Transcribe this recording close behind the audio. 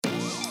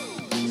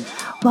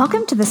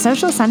Welcome to the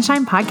Social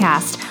Sunshine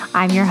Podcast.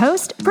 I'm your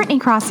host, Brittany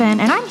Crossan,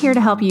 and I'm here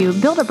to help you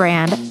build a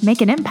brand, make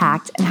an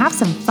impact, and have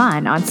some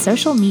fun on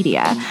social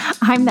media.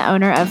 I'm the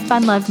owner of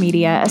Fun Love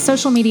Media, a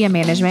social media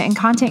management and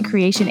content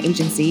creation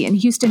agency in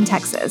Houston,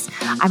 Texas.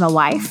 I'm a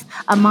wife,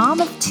 a mom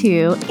of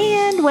two,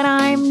 and when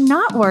I'm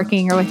not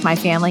working or with my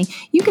family,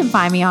 you can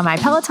find me on my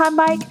Peloton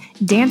bike,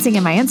 dancing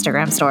in my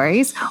Instagram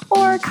stories,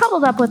 or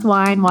cuddled up with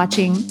wine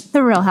watching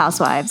The Real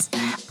Housewives.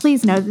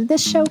 Please know that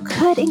this show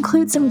could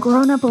include some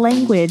grown-up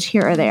language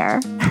here or there.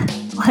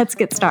 Let's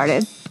get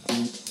started.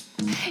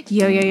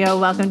 Yo,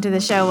 welcome to the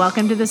show.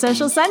 Welcome to the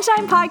Social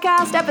Sunshine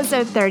Podcast,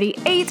 episode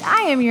 38.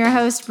 I am your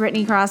host,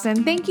 Brittany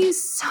Crossan. Thank you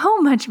so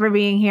much for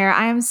being here.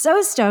 I am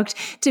so stoked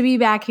to be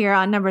back here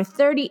on number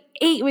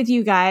 38 with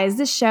you guys.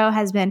 This show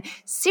has been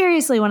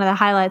seriously one of the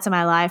highlights of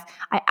my life.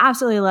 I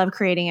absolutely love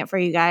creating it for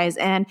you guys,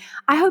 and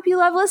I hope you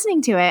love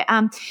listening to it.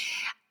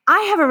 I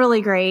have a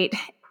really great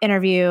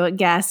interview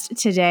guest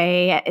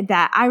today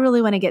that I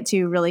really want to get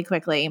to really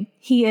quickly.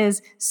 He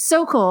is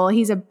so cool.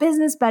 He's a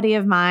business buddy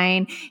of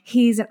mine.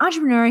 He's an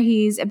entrepreneur.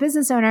 He's a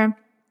business owner.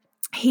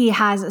 He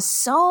has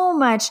so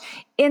much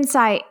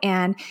insight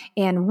and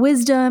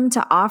wisdom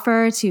to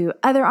offer to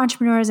other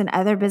entrepreneurs and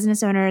other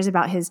business owners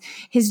about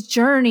his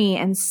journey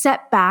and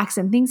setbacks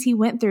and things he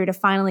went through to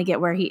finally get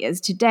where he is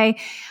today.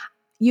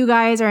 You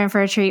guys are in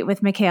for a treat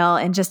with Mikhail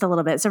in just a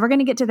little bit. So we're going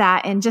to get to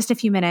that in just a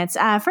few minutes.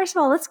 First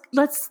of all,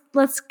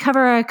 let's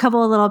cover a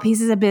couple of little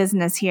pieces of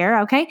business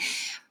here. Okay.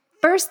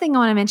 First thing I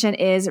want to mention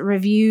is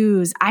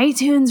reviews,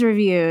 iTunes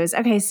reviews.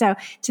 Okay. So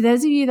to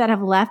those of you that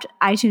have left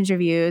iTunes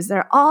reviews,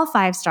 they're all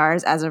 5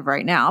 stars as of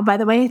right now. By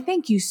the way,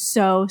 thank you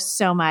so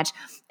much.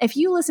 If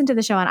you listen to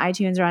the show on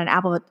iTunes or on an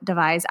Apple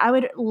device, I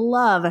would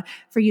love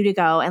for you to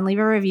go and leave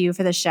a review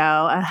for the show.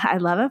 I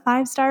love a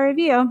 5-star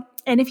review.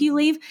 And if you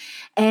leave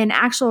an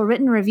actual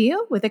written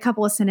review with a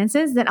couple of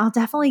sentences, then I'll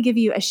definitely give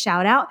you a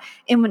shout out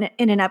in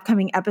an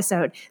upcoming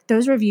episode.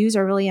 Those reviews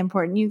are really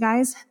important, you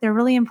guys. They're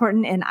really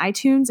important in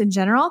iTunes in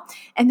general,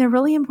 and they're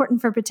really important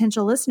for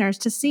potential listeners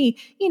to see,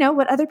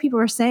 what other people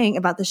are saying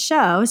about the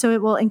show. So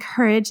it will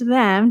encourage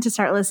them to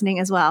start listening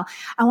as well.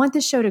 I want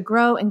this show to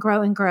grow and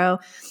grow and grow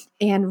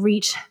and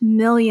reach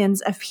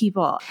millions of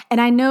people.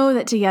 And I know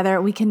that together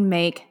we can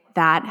make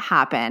that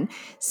happen.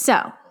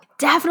 So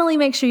definitely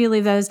make sure you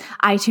leave those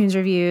iTunes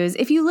reviews.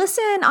 If you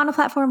listen on a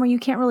platform where you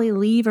can't really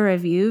leave a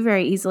review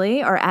very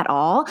easily or at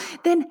all,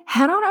 then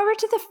head on over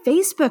to the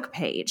Facebook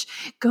page.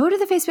 Go to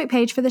the Facebook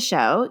page for the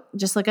show.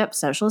 Just look up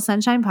Social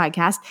Sunshine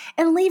Podcast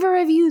and leave a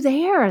review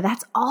there.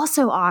 That's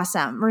also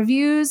awesome.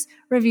 Reviews.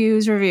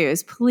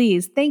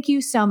 Please. Thank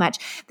you so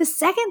much. The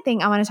second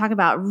thing I want to talk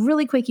about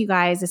really quick, you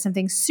guys, is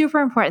something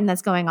super important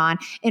that's going on.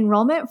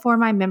 Enrollment for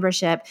my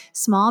membership,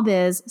 Small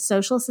Biz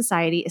Social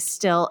Society, is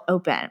still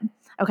open.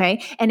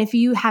 Okay. And if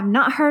you have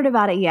not heard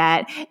about it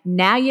yet,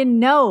 now you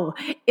know.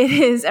 It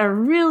is a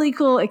really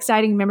cool,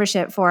 exciting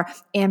membership for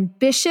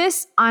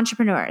ambitious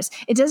entrepreneurs.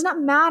 It does not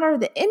matter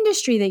the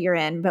industry that you're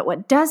in, but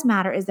what does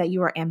matter is that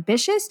you are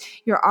ambitious.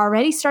 You're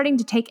already starting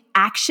to take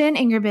action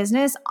in your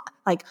business,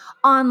 like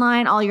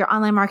online, all your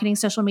online marketing,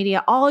 social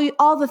media,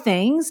 all the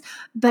things,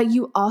 but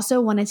you also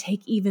want to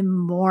take even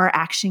more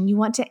action. You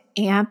want to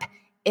amp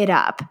it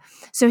up.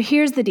 So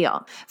here's the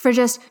deal. For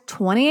just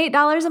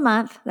 $28 a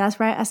month,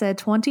 that's right, I said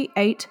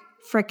 28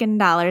 freaking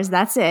dollars,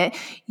 that's it,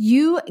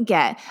 you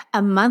get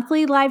a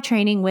monthly live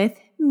training with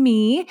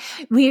me.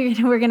 We're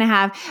going to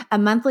have a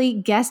monthly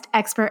guest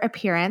expert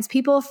appearance,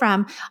 people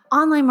from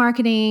online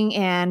marketing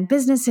and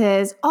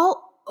businesses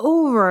all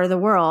over the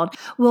world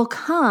will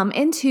come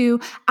into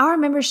our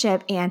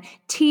membership and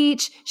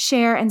teach,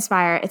 share,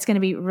 inspire. It's going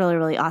to be really,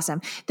 really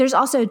awesome. There's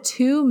also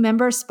 2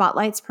 member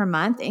spotlights per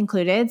month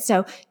included.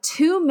 So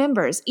 2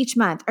 members each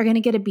month are going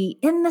to get to be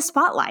in the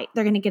spotlight.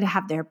 They're going to get to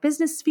have their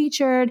business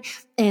featured,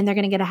 and they're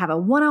going to get to have a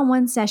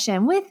one-on-one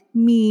session with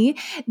me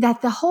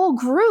that the whole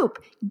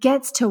group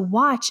gets to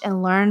watch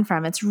and learn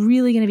from. It's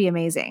really going to be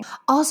amazing.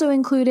 Also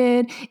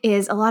included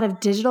is a lot of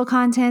digital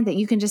content that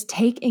you can just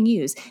take and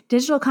use.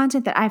 Digital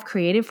content that I've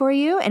created for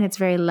you, and it's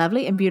very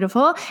lovely and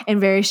beautiful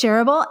and very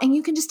shareable, and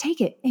you can just take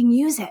it and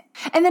use it.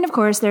 And then, of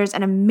course, there's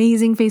an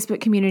amazing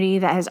Facebook community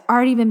that has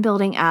already been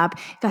building up.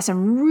 Got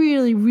some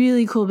really,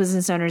 really cool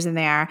business owners in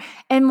there,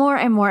 and more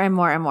and more and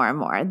more and more and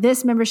more.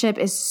 This membership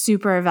is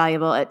super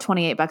valuable at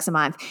 $28 a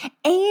month.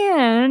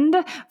 And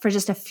for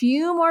just a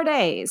few more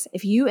days,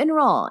 if you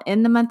enroll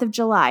in the month of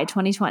July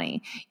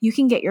 2020, you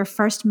can get your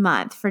first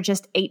month for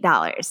just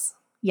 $8.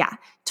 Yeah,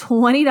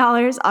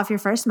 $20 off your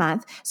first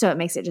month. So it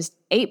makes it just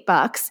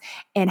 $8.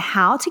 And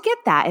how to get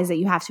that is that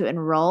you have to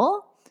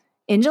enroll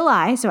in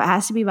July. So it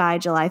has to be by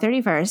July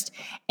 31st.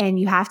 And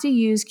you have to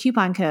use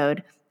coupon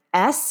code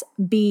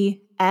SBSS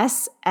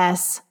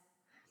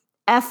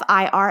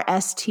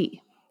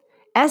FIRST.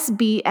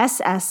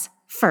 SBSS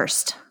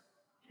first.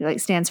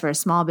 It stands for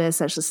Small Biz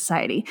Social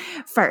Society.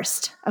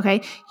 First,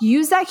 okay,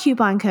 use that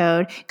coupon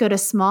code. Go to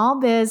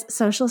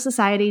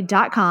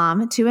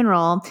smallbizsocialsociety.com to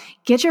enroll.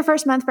 Get your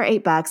first month for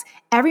 $8.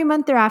 Every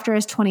month thereafter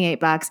is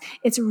 $28.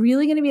 It's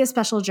really going to be a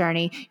special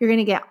journey. You're going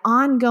to get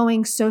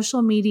ongoing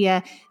social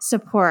media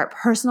support,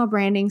 personal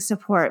branding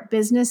support,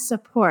 business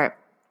support.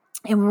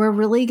 And we're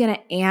really going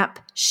to amp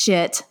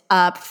shit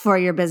up for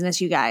your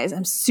business, you guys.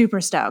 I'm super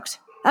stoked.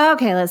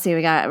 Okay, let's see.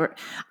 We got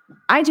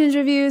iTunes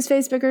reviews,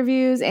 Facebook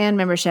reviews, and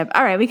membership.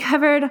 All right, we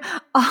covered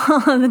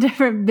all of the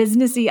different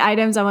businessy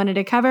items I wanted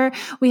to cover.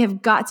 We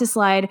have got to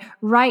slide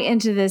right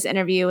into this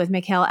interview with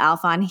Mikhail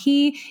Alfon.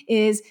 He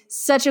is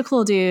such a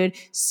cool dude.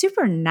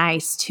 Super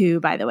nice too,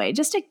 by the way.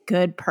 Just a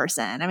good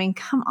person. I mean,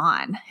 come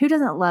on. Who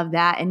doesn't love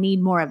that and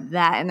need more of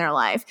that in their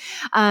life?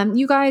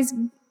 You guys,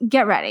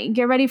 get ready.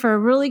 Get ready for a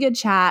really good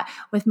chat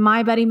with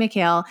my buddy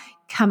Mikhail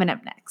coming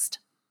up next.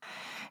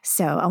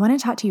 So I want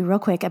to talk to you real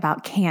quick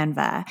about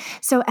Canva.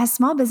 So as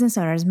small business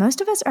owners, most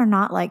of us are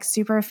not like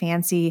super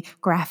fancy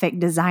graphic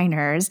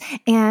designers,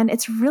 and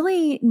it's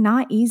really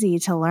not easy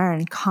to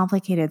learn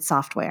complicated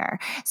software.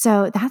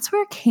 So that's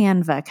where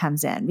Canva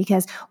comes in,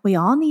 because we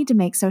all need to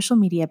make social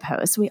media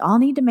posts. We all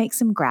need to make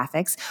some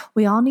graphics.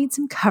 We all need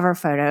some cover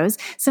photos,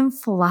 some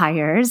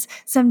flyers,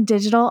 some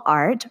digital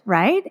art,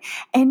 right?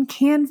 And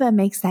Canva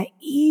makes that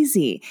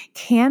easy.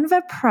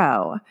 Canva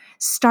Pro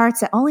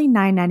starts at only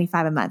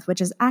 $9.95 a month,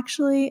 which is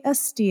actually a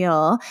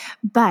steal,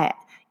 but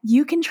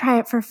you can try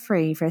it for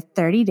free for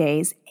 30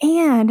 days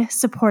and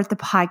support the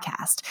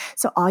podcast.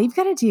 So all you've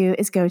got to do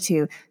is go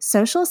to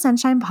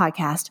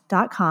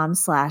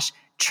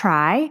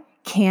socialsunshinepodcast.com/try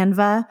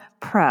Canva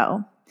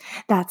Pro.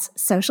 That's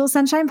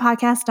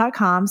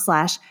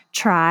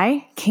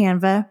socialsunshinepodcast.com/try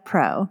Canva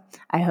Pro.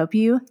 I hope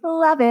you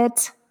love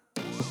it.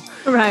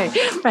 Right.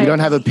 You don't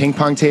have a ping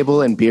pong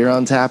table and beer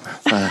on tap?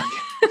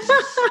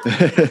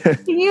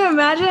 Can you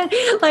imagine?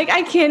 Like,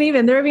 I can't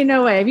even. There would be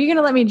no way. If you're going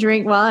to let me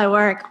drink while I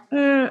work,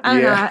 I don't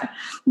know.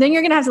 Then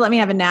you're going to have to let me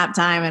have a nap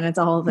time, and it's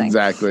a whole thing.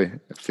 Exactly.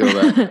 I feel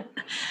that.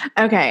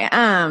 Okay.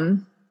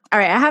 All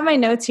right. I have my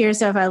notes here,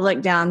 so if I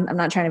look down, I'm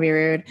not trying to be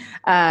rude.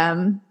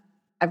 I've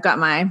got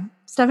my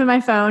stuff in my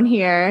phone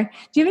here.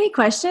 Do you have any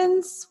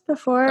questions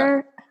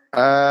before?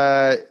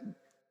 I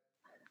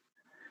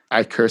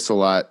curse a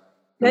lot.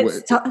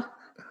 It's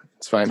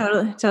fine.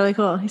 Totally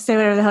cool. You say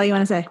whatever the hell you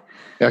want to say.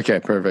 Okay,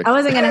 perfect. I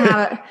wasn't going to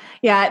have it.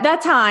 Yeah,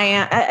 that's how I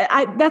am.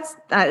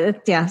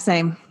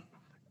 Same.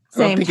 I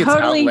don't think it's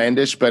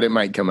outlandish, but it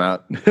might come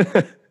out.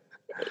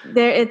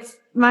 It's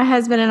my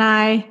husband and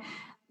I.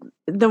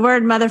 The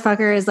word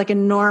motherfucker is like a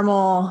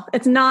normal.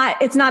 It's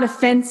not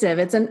offensive.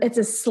 It's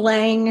a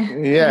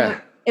slang. Yeah,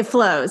 it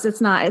flows.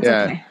 It's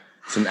okay.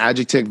 It's an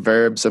adjective,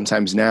 verb,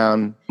 sometimes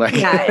noun.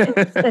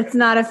 It's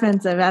not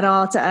offensive at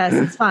all to us.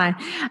 It's fine.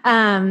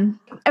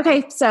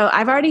 Okay, so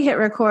I've already hit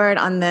record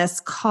on this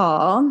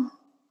call.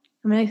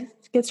 I'm going to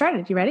get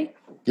started. You ready?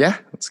 Yeah,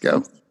 let's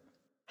go.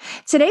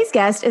 Today's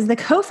guest is the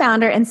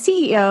co-founder and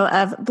CEO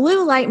of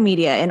Blue Light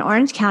Media in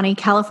Orange County,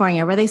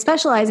 California, where they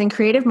specialize in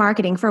creative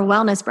marketing for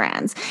wellness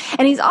brands.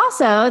 And he's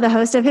also the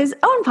host of his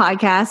own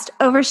podcast,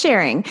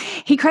 Oversharing.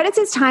 He credits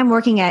his time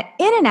working at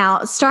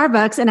In-N-Out,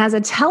 Starbucks, and as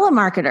a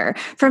telemarketer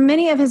for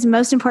many of his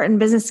most important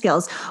business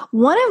skills,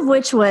 one of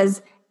which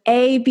was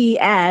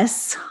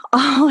ABS,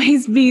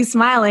 always be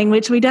smiling,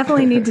 which we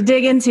definitely need to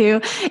dig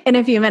into in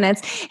a few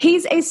minutes.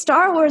 He's a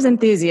Star Wars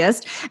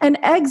enthusiast, an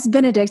Eggs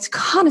Benedict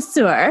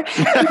connoisseur.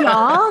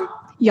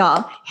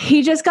 Y'all,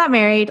 he just got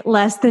married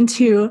less than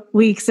 2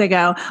 weeks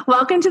ago.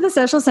 Welcome to the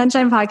Social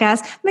Sunshine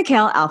Podcast,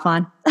 Mikhail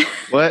Alfon.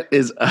 What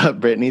is up,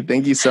 Brittany?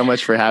 Thank you so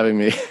much for having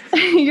me.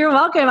 You're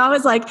welcome. I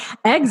was like,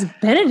 Eggs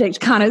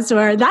Benedict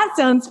connoisseur. That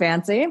sounds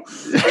fancy.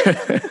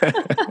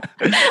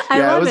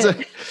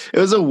 It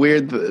was a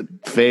weird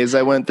phase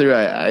I went through.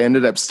 I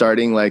ended up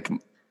starting like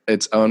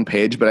its own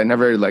page, but I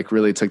never like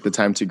really took the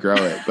time to grow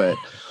it. But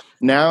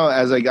now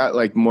as I got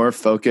like more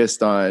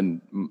focused on,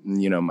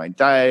 my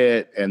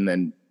diet and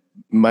then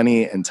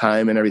money and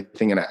time and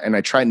everything. And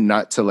I try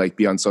not to like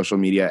be on social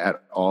media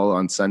at all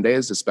on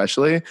Sundays,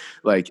 especially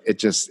like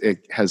it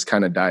has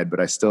kind of died,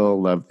 but I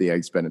still love the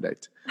Eggs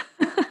Benedict.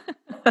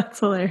 That's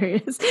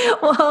hilarious.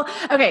 Well,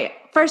 okay.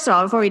 First of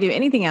all, before we do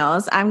anything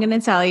else, I'm going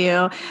to tell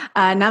you,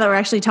 now that we're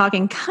actually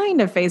talking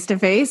kind of face to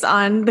face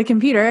on the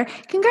computer,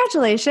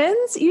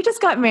 congratulations. You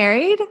just got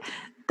married.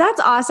 That's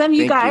awesome.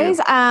 You guys,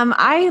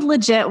 I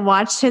legit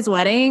watched his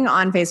wedding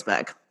on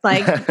Facebook.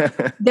 Like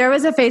there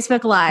was a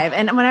Facebook Live,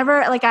 and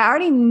whenever, like, I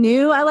already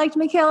knew I liked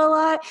Mikhail a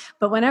lot,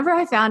 but whenever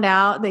I found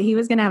out that he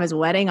was going to have his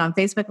wedding on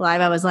Facebook Live,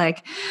 I was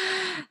like,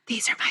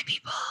 these are my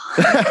people.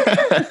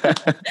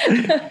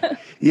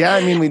 Yeah.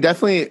 I mean, we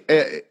definitely,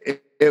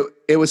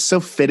 it was so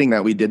fitting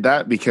that we did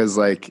that because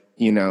like,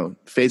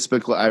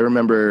 Facebook, I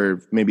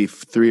remember maybe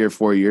 3 or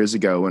 4 years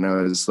ago when I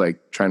was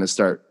like trying to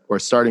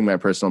starting my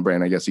personal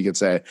brand, I guess you could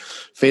say.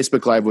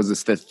 Facebook Live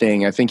was the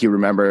thing. I think you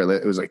remember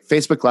it was like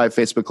Facebook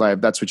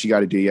Live. That's what you got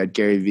to do. You had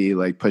Gary Vee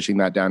like pushing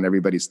that down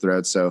everybody's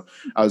throats. So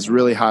I was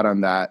really hot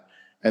on that.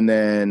 And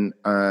then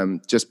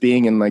just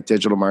being in like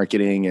digital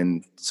marketing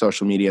and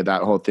social media,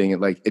 that whole thing,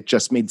 it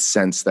just made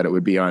sense that it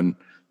would be on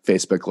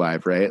Facebook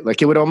Live, right?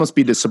 Like it would almost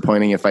be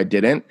disappointing if I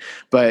didn't.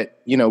 But,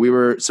 you know, we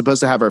were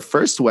supposed to have our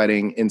first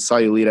wedding in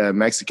Sayulita,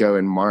 Mexico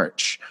in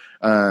March.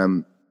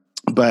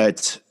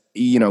 But,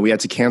 you know, we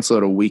had to cancel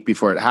it a week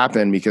before it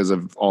happened because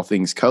of all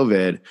things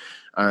COVID.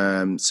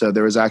 So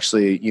there was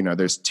actually, you know,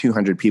 there's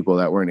 200 people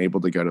that weren't able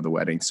to go to the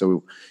wedding.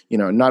 So, you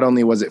know, not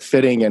only was it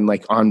fitting and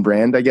like on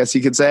brand, I guess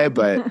you could say,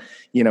 but,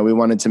 you know, we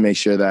wanted to make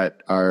sure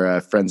that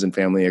our friends and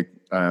family,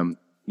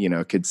 you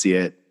know, could see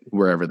it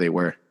wherever they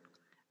were.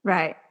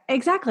 Right.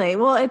 Exactly.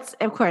 Well, it's,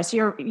 of course,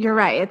 you're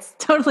right. It's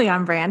totally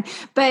on brand.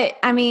 But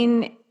I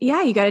mean,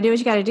 yeah, you got to do what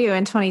you got to do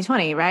in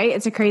 2020, right?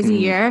 It's a crazy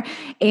year.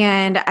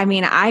 And I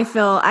mean, I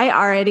feel I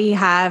already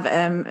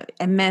have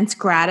immense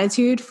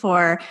gratitude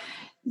for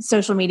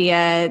social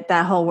media,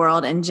 that whole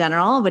world in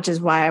general, which is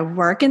why I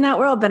work in that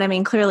world. But I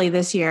mean, clearly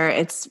this year,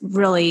 it's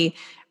really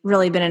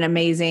been an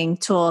amazing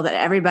tool that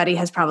everybody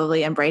has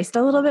probably embraced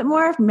a little bit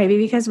more, maybe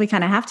because we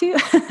kind of have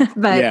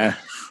to,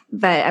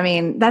 But I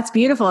mean, that's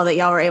beautiful that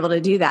y'all were able to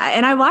do that.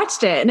 And I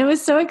watched it and it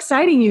was so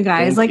exciting, you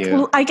guys. Thank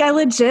you. Like I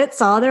legit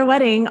saw their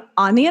wedding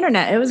on the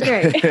internet. It was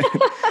great.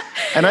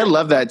 And I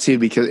love that too,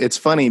 because it's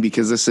funny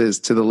because this is,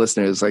 to the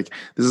listeners, like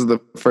this is the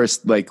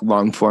first like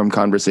long form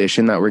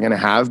conversation that we're going to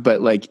have. But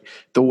like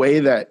the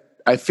way that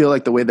I feel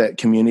like the way that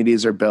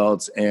communities are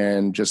built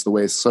and just the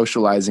way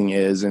socializing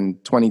is in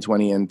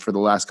 2020 and for the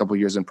last couple of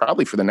years and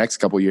probably for the next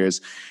couple of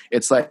years,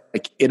 it's like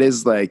it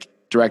is like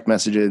direct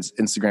messages,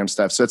 Instagram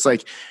stuff. So it's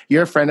like,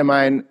 you're a friend of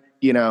mine,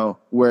 you know,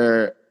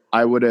 where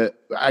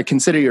I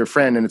consider you a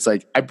friend. And it's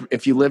like,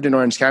 if you lived in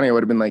Orange County, I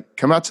would have been like,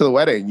 come out to the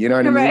wedding. You know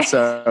what I mean?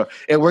 So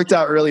it worked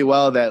out really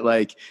well that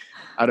like,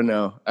 I don't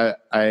know.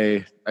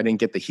 I didn't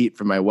get the heat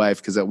from my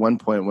wife. Cause at one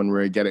point when we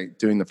were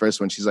doing the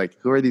first one, she's like,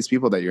 who are these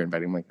people that you're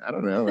inviting? I'm like, I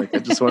don't know. Like, I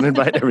just want to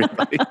invite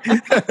everybody.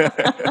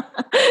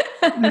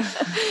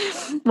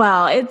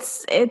 Well,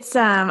 it's,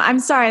 I'm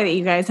sorry that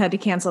you guys had to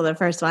cancel the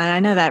first one. I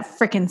know that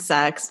freaking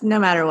sucks no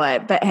matter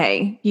what, but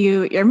hey,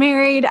 you're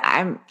married.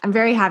 I'm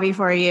very happy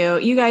for you.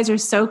 You guys are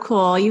so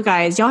cool. Y'all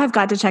have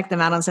got to check them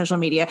out on social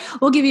media.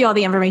 We'll give you all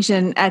the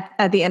information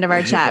at the end of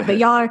our chat, but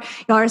y'all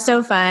are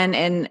so fun.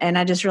 And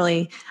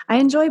I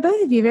enjoy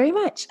both of you very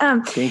much.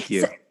 Thank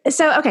you.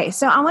 So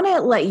I want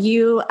to let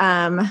you,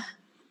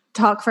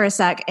 talk for a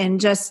sec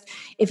and just,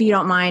 if you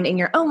don't mind, in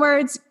your own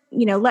words,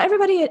 you know, let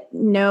everybody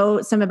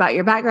know some about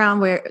your background,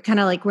 where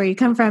you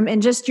come from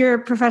and just your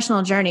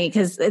professional journey.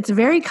 Cause it's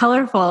very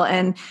colorful.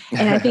 And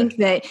I think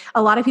that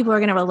a lot of people are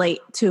going to relate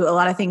to a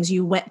lot of things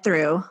you went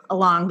through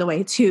along the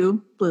way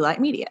to Blue Light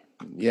Media.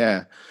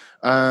 Yeah.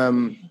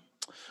 I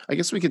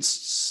guess we could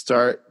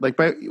start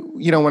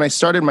when I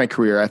started my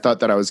career, I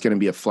thought that I was going to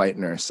be a flight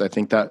nurse. I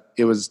think that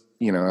it was,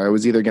 you know, I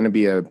was either going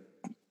to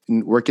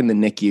work in the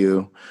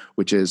NICU,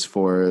 which is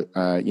for,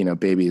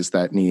 babies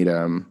that need,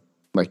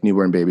 like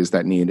newborn babies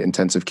that need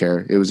intensive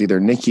care. It was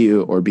either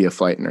NICU or be a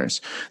flight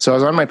nurse. So I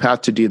was on my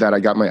path to do that. I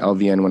got my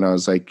LVN when I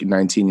was like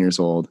 19 years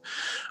old.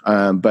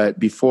 But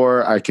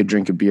before I could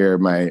drink a beer,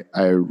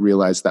 I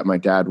realized that my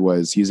dad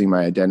was using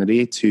my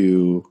identity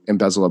to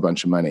embezzle a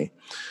bunch of money.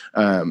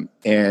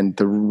 And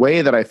the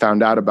way that I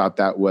found out about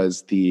that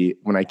was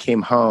when I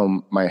came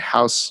home, my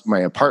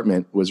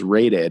apartment was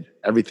raided.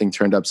 Everything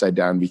turned upside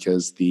down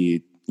because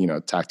the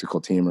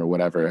tactical team or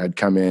whatever had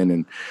come in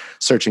and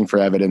searching for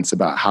evidence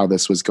about how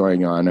this was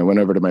going on. I went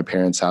over to my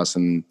parents' house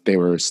and they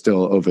were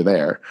still over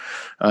there.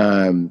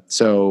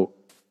 So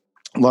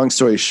long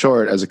story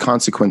short, as a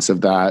consequence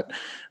of that,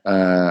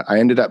 I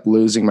ended up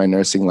losing my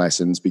nursing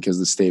license because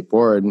the state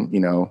board,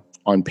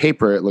 on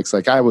paper, it looks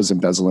like I was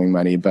embezzling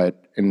money,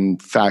 but in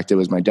fact, it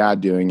was my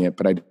dad doing it,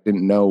 but I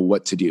didn't know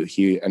what to do.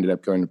 He ended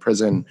up going to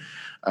prison.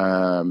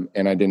 And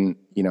I didn't,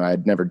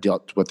 I'd never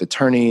dealt with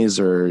attorneys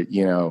or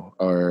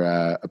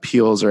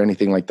appeals or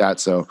anything like that.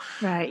 So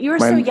right. You were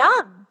so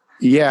young.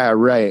 Yeah,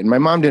 right. And my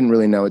mom didn't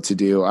really know what to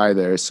do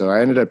either. So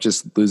I ended up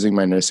just losing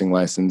my nursing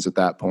license at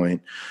that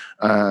point.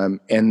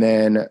 And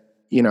then,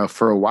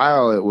 for a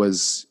while it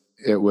was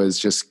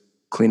just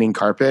cleaning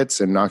carpets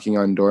and knocking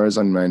on doors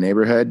on my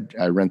neighborhood.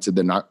 I rented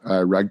the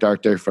rug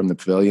doctor from the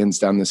pavilions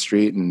down the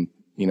street and,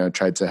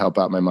 tried to help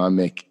out my mom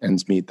make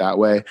ends meet that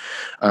way.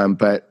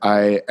 But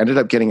I ended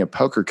up getting a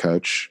poker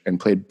coach and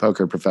played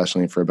poker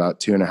professionally for about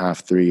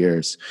 2.5, 3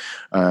 years.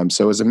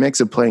 So it was a mix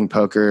of playing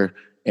poker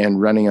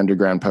and running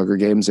underground poker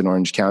games in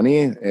Orange County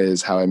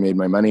is how I made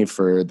my money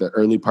for the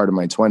early part of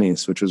my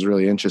 20s, which was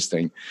really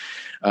interesting.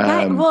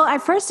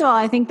 First of all,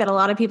 I think that a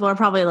lot of people are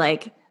probably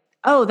like,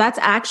 oh, that's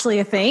actually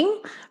a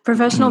thing?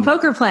 Professional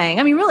poker playing.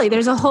 I mean, really,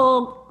 there's a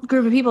whole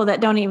group of people that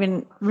don't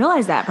even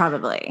realize that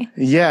probably.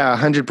 Yeah,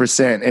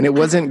 100%. And it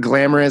wasn't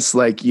glamorous.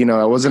 Like,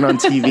 I wasn't on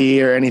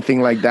TV or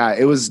anything like that.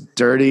 It was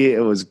dirty.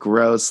 It was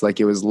gross. Like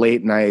it was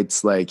late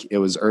nights. Like it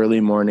was early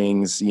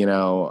mornings,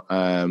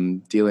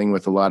 dealing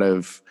with a lot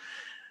of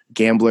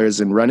gamblers,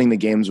 and running the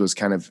games was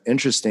kind of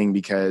interesting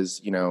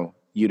because,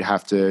 you'd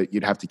have to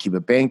keep a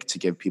bank to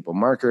give people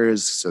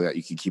markers so that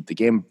you could keep the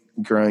game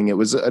growing. It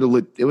was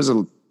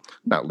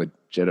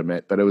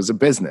legitimate, but it was a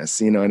business,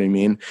 you know what I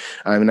mean?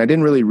 And I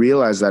didn't really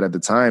realize that at the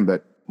time,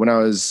 but when I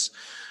was,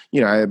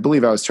 I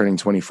believe I was turning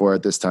 24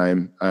 at this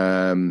time.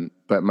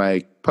 But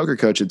my poker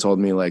coach had told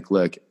me like,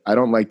 look, I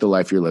don't like the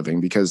life you're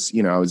living because,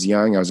 I was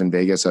young, I was in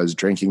Vegas, I was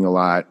drinking a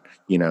lot,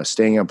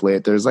 staying up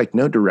late. There's like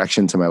no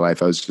direction to my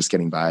life. I was just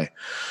getting by.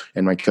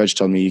 And my coach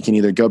told me, you can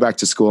either go back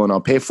to school and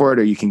I'll pay for it,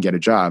 or you can get a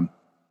job.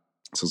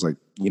 So I was like,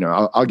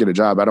 I'll get a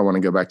job. I don't want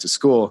to go back to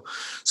school.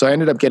 So I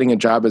ended up getting a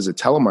job as a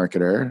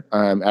telemarketer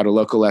at a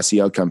local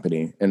SEO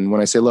company. And when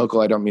I say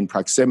local, I don't mean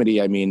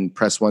proximity. I mean,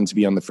 press 1 to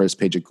be on the first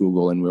page of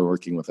Google. And we're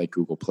working with like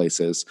Google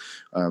Places.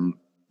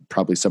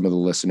 Probably some of the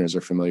listeners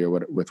are familiar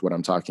with what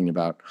I'm talking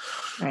about.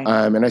 Right.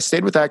 And I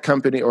stayed with that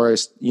company, or,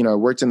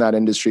 worked in that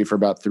industry for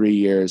about 3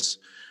 years.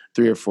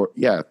 3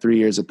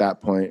 years at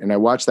that point. And I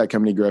watched that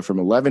company grow from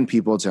 11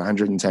 people to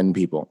 110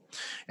 people.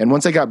 And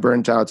once I got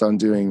burnt out on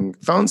doing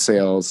phone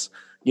sales,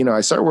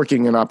 I started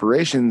working in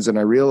operations, and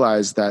I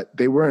realized that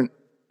they weren't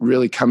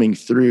really coming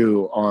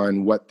through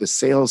on what the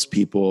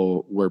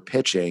salespeople were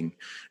pitching.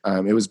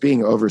 It was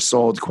being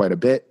oversold quite a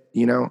bit,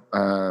 a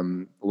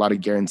lot of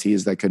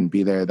guarantees that couldn't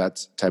be there,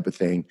 that type of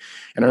thing.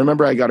 And I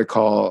remember I got a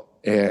call,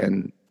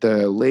 and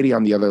the lady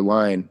on the other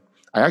line,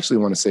 I actually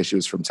want to say she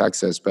was from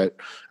Texas, but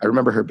I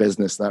remember her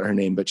business, not her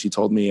name, but she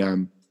told me,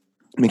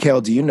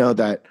 Mikhail, do you know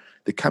that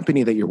the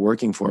company that you're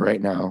working for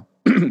right now,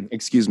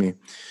 excuse me,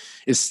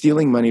 is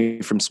stealing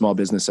money from small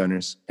business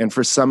owners? And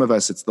for some of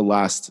us, it's the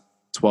last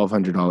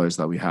 $1,200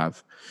 that we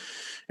have.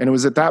 And it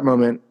was at that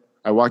moment,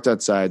 I walked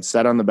outside,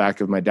 sat on the back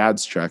of my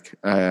dad's truck,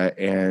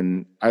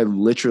 and I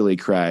literally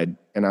cried.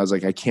 And I was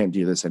like, I can't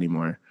do this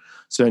anymore.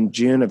 So in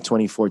June of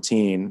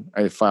 2014,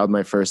 I filed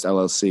my first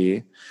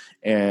LLC.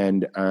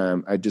 And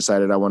I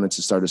decided I wanted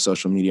to start a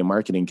social media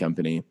marketing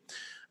company.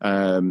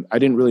 I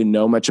didn't really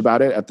know much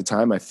about it at the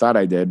time. I thought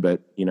I did,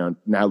 but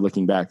now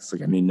looking back, it's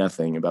like I knew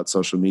nothing about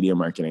social media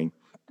marketing.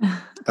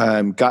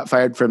 Got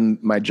fired from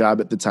my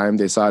job at the time.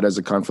 They saw it as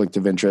a conflict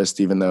of interest,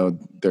 even though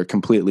they're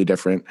completely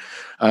different.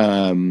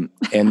 And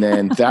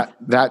then that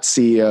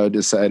CEO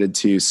decided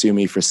to sue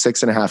me for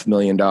 $6.5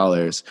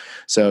 million.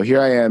 So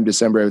here I am,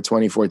 December of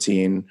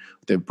 2014,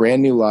 with a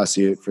brand new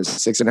lawsuit for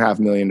 $6.5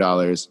 million,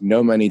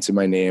 no money to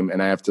my name.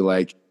 And I have to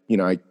I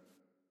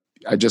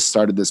just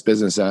started this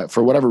business.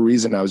 For whatever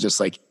reason, I was just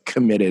like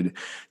committed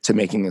to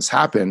making this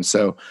happen.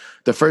 So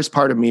the first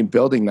part of me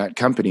building that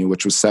company,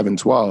 which was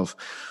 712,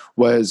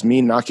 was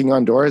me knocking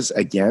on doors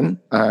again.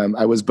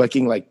 I was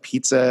booking like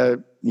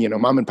pizza,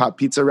 mom and pop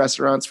pizza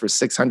restaurants for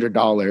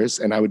 $600.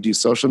 And I would do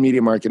social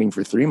media marketing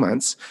for 3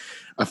 months,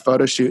 a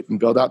photo shoot, and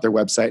build out their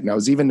website. And I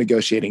was even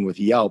negotiating with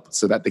Yelp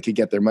so that they could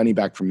get their money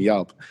back from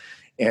Yelp.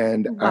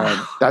 And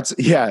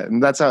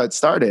that's how it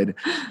started.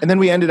 And then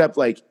we ended up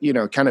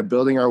kind of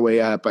building our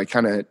way up. I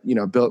kind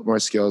of, built more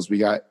skills. We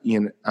got,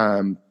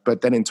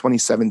 but then in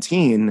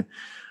 2017,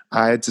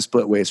 I had to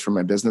split ways from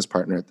my business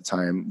partner at the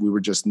time. We were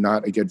just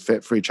not a good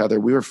fit for each other.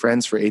 We were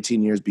friends for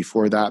 18 years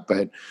before that,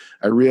 but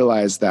I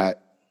realized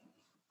that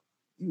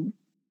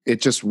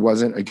it just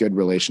wasn't a good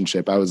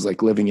relationship. I was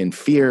like living in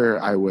fear.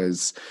 I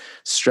was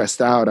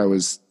stressed out.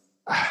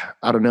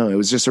 I don't know. It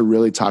was just a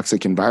really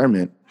toxic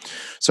environment.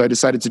 So I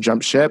decided to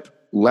jump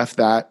ship, left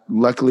that.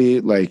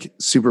 Luckily,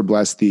 super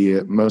blessed.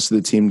 Most of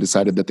the team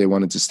decided that they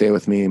wanted to stay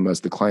with me. Most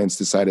of the clients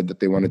decided that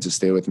they wanted to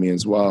stay with me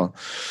as well.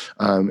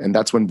 And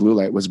that's when Blue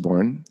Light was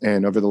born.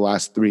 And over the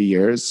last 3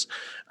 years,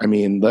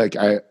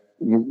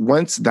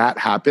 once that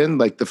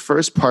happened, the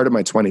first part of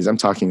my 20s, I'm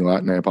talking a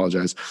lot and I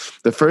apologize.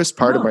 The first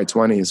part of my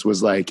 20s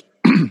was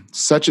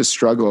such a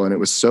struggle, and it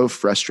was so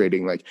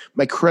frustrating.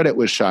 My credit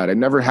was shot. I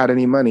never had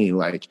any money.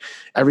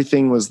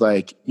 Everything was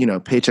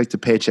paycheck to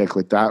paycheck,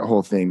 that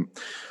whole thing.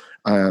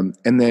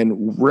 And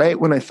then right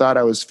when I thought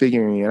I was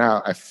figuring it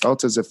out, I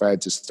felt as if I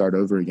had to start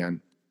over again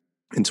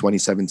in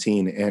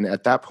 2017. And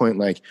at that point,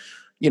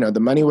 the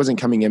money wasn't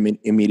coming in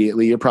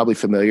immediately. You're probably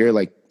familiar.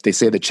 They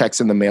say the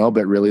check's in the mail,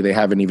 but really they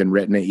haven't even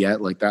written it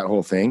yet, that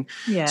whole thing.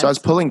 Yes. So I was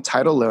pulling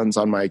title loans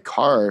on my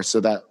car so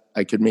that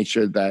I could make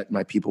sure that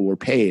my people were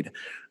paid.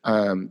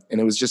 And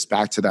it was just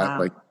back to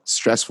that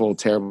stressful,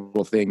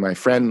 terrible thing. My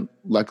friend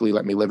luckily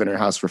let me live in her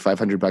house for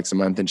 $500 a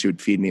month, and she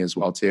would feed me as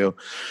well too.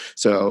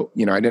 So,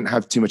 I didn't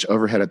have too much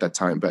overhead at that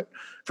time, but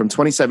from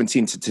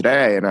 2017 to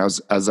today, and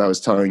as I was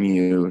telling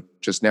you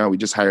just now, we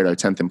just hired our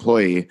 10th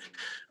employee.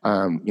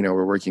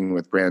 We're working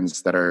with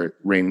brands that are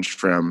ranged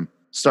from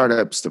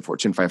startups to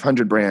Fortune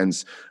 500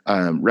 brands,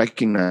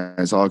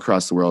 recognized all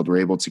across the world. We're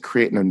able to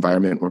create an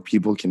environment where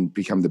people can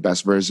become the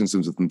best versions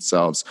of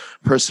themselves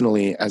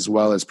personally as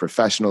well as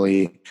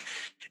professionally.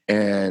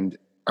 And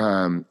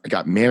I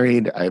got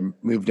married. I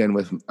moved in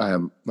with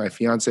my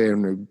fiance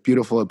in a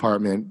beautiful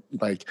apartment.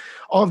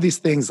 All of these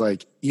things,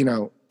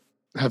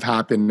 have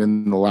happened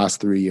in the last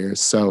 3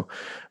 years. So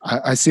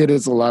I see it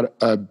as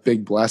a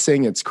big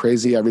blessing. It's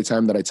crazy every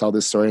time that I tell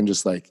this story and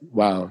just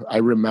wow, I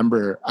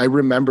remember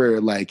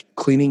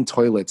cleaning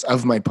toilets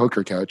of my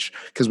poker coach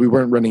because we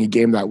weren't running a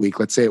game that week.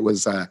 Let's say it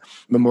was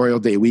Memorial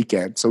Day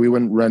weekend. So we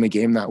wouldn't run a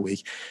game that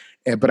week,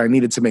 but I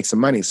needed to make some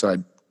money. So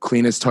I'd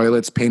clean his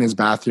toilets, paint his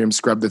bathroom,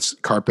 scrub the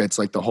carpets,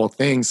 like the whole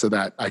thing, so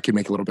that I could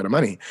make a little bit of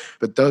money.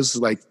 But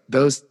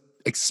those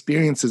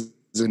experiences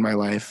in my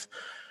life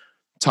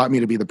taught me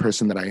to be the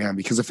person that I am,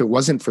 because if it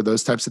wasn't for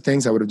those types of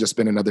things, I would have just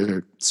been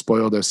another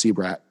spoiled OC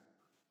brat.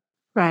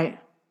 Right.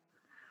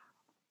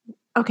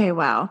 Okay.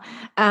 Wow.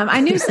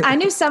 I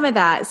knew some of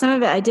that. Some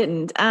of it I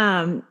didn't.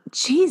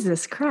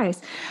 Jesus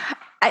Christ.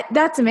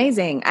 That's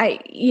amazing.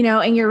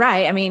 And you're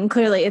right. I mean,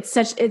 clearly it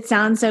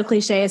sounds so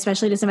cliche,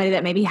 especially to somebody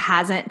that maybe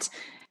hasn't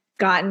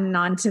gotten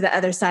onto the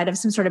other side of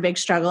some sort of big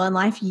struggle in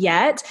life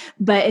yet,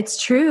 but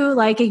it's true.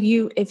 Like if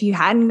you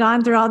hadn't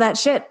gone through all that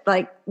shit,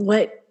 like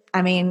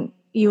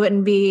you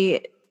wouldn't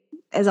be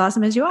as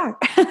awesome as you are.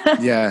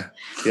 Yeah.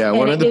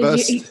 One of the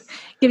best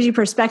gives you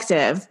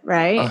perspective,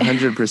 right?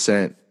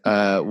 100%.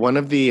 I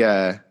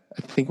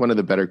think one of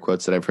the better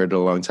quotes that I've heard in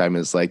a long time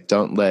is like,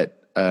 don't let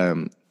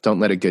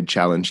a good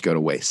challenge go to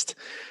waste.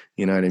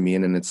 You know what I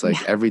mean? And it's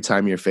like every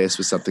time you're faced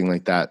with something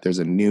like that, there's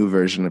a new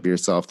version of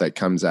yourself that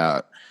comes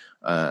out.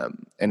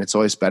 And it's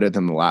always better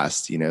than the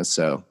last,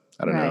 so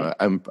I don't know.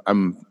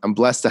 I'm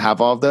blessed to have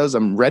all of those.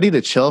 I'm ready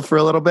to chill for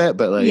a little bit,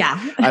 but like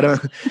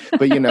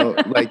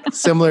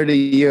similar to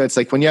you, it's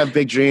like when you have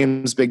big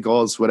dreams, big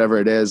goals, whatever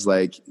it is,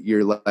 like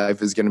your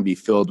life is going to be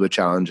filled with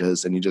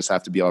challenges, and you just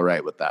have to be all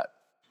right with that.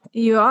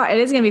 It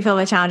is going to be filled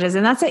with challenges.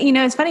 And that's it.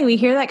 It's funny. We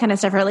hear that kind of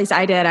stuff, or at least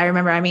I did. I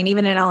remember,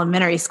 even in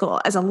elementary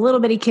school, as a little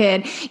bitty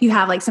kid, you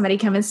have like somebody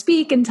come and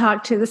speak and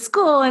talk to the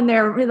school, and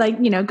they're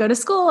like, go to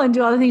school and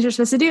do all the things you're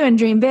supposed to do and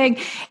dream big.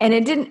 And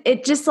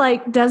it just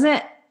like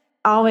doesn't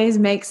always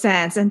make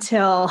sense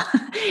until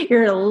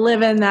you're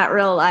living that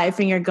real life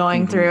and you're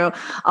going through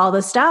all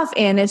the stuff.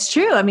 And it's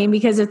true. I mean,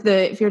 because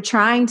if you're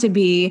trying to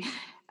be,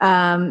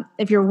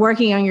 if you're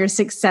working on your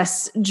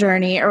success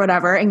journey or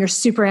whatever, and you're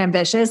super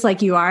ambitious,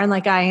 like you are, and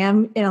like I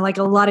am, like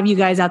a lot of you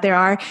guys out there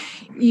are,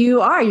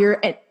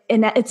 and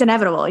it's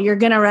inevitable. You're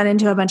going to run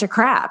into a bunch of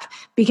crap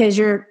because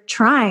you're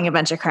trying a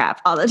bunch of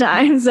crap all the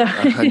time. So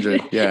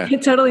 100, yeah.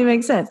 It totally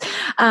makes sense.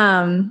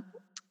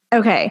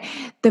 Okay.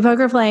 The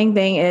poker playing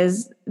thing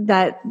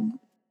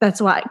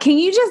that's why. Can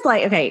you just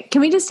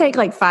can we just take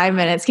like 5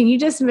 minutes? Can you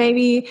just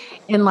maybe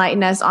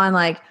enlighten us on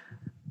like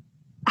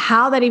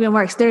how that even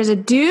works? There's a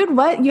dude,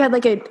 you had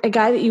like a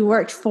guy that you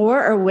worked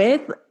for or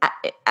with?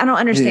 I don't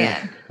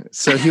understand. Yeah.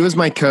 So he was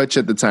my coach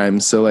at the time.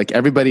 So like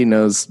everybody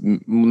knows,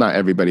 not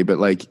everybody, but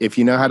like if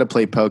you know how to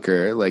play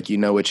poker, like you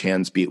know which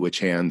hands beat which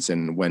hands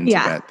and when to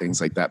bet,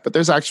 things like that. But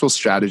there's actual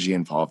strategy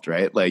involved,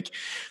 right? Like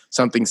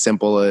something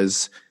simple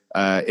as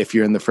if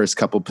you're in the first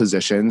couple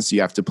positions, you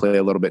have to play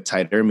a little bit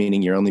tighter,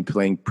 meaning you're only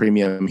playing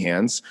premium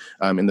hands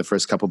in the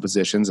first couple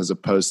positions, as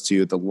opposed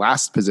to the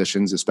last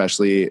positions,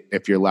 especially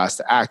if you're last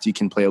to act, you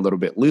can play a little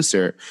bit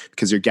looser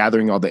because you're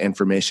gathering all the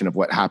information of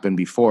what happened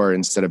before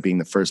instead of being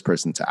the first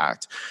person to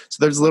act. So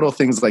there's little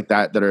things like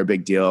that are a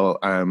big deal.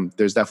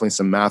 There's definitely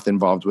some math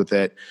involved with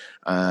it.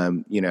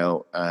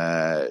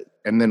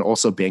 And then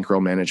also bankroll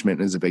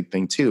management is a big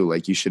thing too.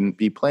 Like you shouldn't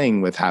be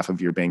playing with half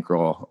of your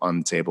bankroll on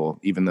the table,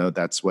 even though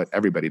that's what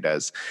everybody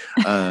does.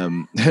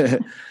 So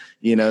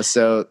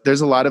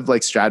there's a lot of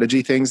like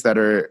strategy things that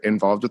are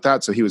involved with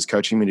that. So he was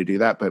coaching me to do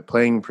that, but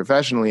playing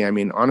professionally, I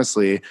mean,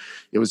 honestly,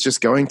 it was just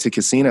going to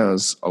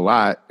casinos a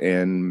lot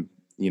and,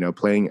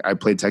 I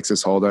played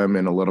Texas Hold'em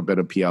and a little bit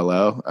of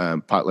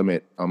PLO, Pot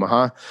Limit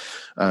Omaha,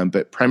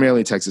 but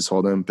primarily Texas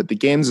Hold'em. But the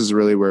games is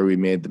really where we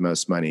made the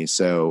most money.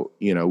 So,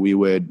 we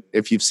would,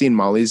 if you've seen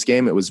Molly's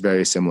game, it was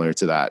very similar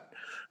to that,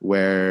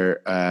 where,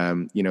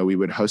 we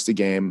would host a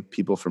game,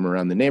 people from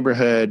around the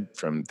neighborhood,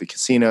 from the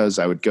casinos.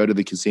 I would go to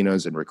the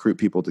casinos and recruit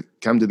people to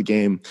come to the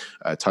game,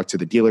 talk to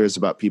the dealers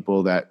about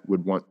people that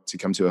would want to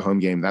come to a home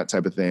game, that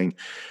type of thing.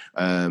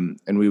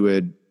 And we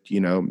would,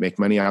 make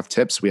money off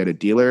tips. We had a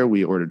dealer,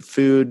 we ordered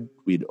food,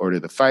 we'd order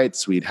the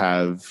fights, we'd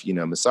have,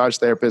 massage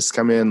therapists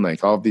come in,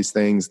 like all of these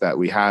things that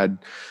we had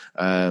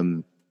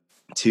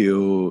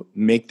to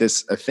make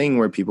this a thing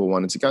where people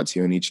wanted to go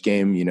to. In each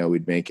game,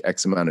 we'd make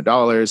X amount of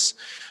dollars,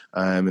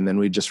 and then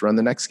we'd just run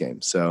the next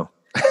game. So.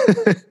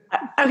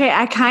 Okay.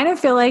 I kind of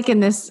feel like in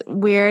this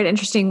weird,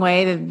 interesting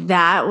way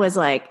that was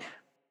like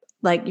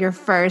your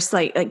first,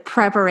 like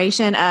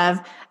preparation of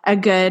a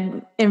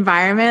good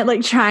environment,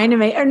 like trying to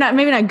make, or not,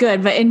 maybe not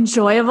good, but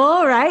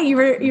enjoyable, right? You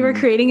were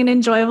creating an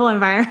enjoyable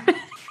environment.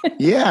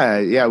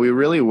 Yeah, we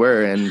really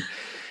were. And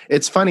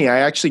it's funny, I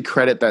actually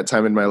credit that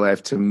time in my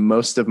life to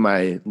most of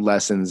my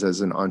lessons as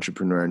an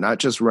entrepreneur, not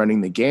just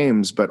running the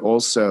games, but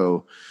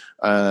also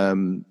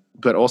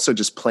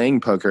just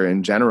playing poker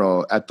in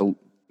general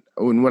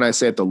when I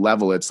say at the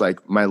level, it's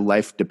like my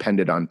life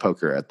depended on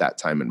poker at that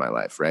time in my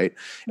life. Right.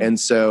 And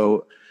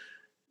so,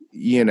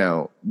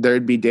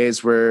 there'd be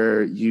days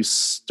where you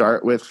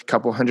start with a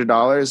couple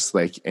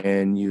 $100,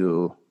 and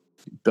you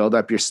build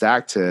up your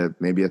stack to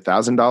maybe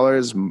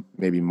 $1,000,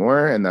 maybe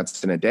more. And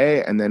that's in a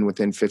day. And then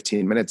within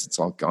 15 minutes, it's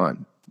all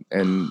gone.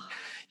 And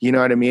you know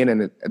what I mean?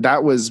 And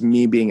that was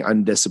me being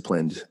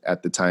undisciplined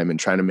at the time and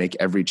trying to make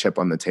every chip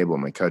on the table.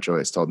 My coach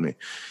always told me,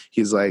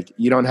 he's like,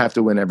 you don't have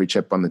to win every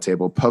chip on the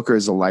table. Poker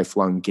is a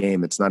lifelong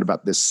game. It's not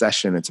about this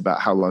session. It's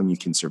about how long you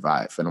can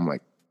survive. And I'm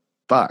like,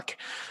 fuck?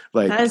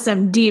 Like, that is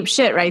some deep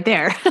shit right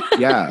there.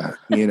 yeah,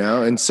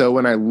 and so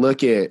when I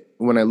look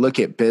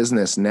at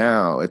business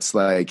now, it's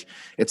like,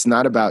 it's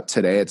not about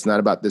today, it's not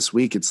about this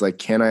week. It's like,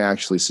 can I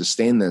actually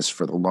sustain this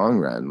for the long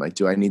run? Like,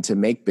 do I need to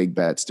make big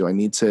bets? Do I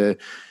need to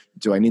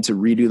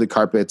redo the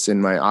carpets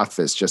in my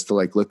office just to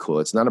like look cool?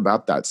 It's not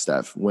about that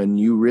stuff. When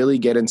you really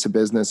get into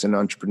business and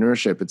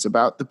entrepreneurship, it's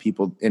about the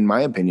people, in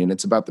my opinion,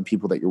 it's about the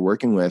people that you're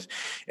working with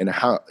and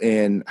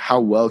how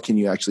well can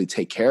you actually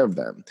take care of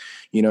them?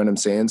 You know what I'm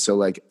saying? So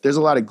like, there's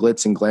a lot of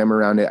glitz and glam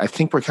around it. I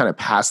think we're kind of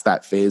past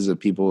that phase of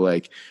people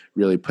like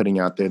really putting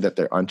out there that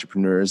they're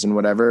entrepreneurs and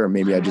whatever, or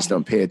maybe I just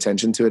don't pay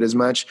attention to it as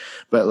much,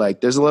 but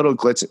like, there's a lot of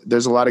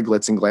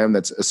glitz and glam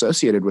that's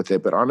associated with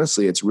it. But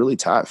honestly, it's really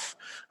tough.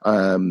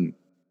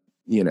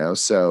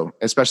 So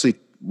especially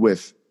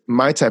with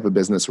my type of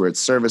business where it's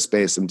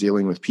service-based, I'm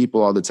dealing with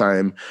people all the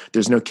time.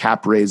 There's no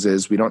cap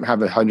raises. We don't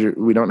have like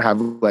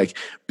 $1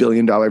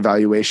 billion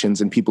valuations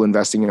and people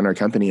investing in our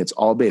company. It's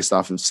all based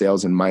off of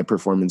sales and my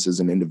performance as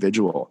an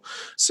individual.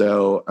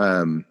 So,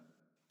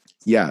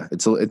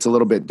 it's a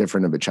little bit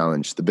different of a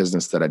challenge, the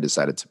business that I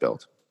decided to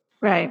build.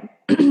 Right.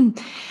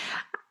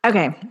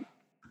 Okay.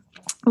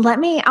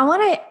 I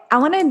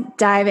want to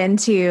dive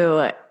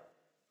into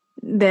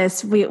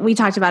this. We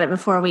talked about it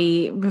before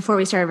we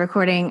started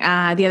recording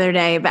the other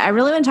day, but I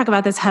really want to talk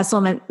about this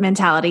hustle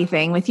mentality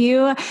thing with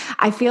you.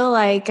 I feel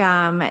like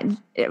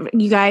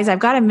you guys, I've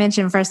got to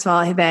mention first of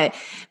all that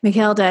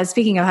Mikhail does,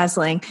 speaking of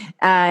hustling,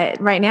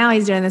 right now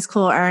he's doing this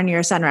cool earn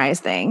your sunrise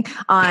thing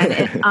on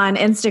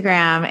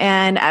Instagram,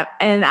 and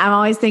I'm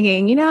always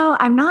thinking,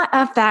 I'm not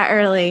up that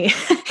early.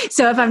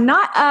 So if I'm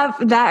not up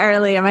that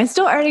early, am I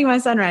still earning my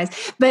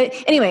sunrise? But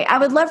anyway, I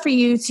would love for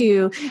you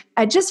to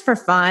just for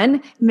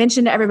fun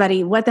mention to everybody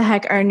what the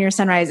heck earn your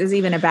sunrise is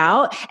even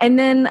about, and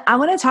then I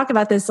want to talk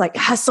about this like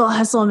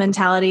hustle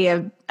mentality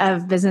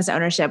of business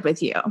ownership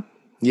with you.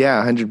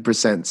 Yeah,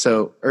 100%.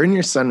 So earn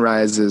your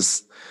sunrise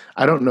is,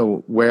 I don't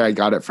know where I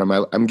got it from.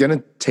 I'm going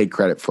to take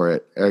credit for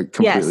it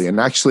completely. Yes, and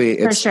actually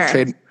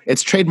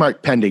it's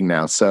trademark pending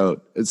now.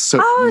 So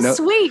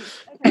sweet.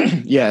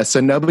 Okay. Yeah. So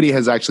nobody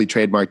has actually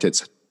trademarked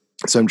it.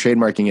 So I'm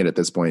trademarking it at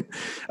this point.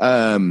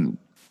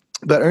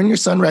 But earn your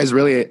sunrise,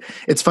 really,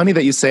 it's funny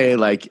that you say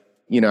like,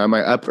 am I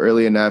up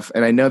early enough?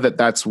 And I know that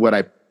that's what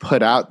I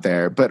put out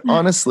there, but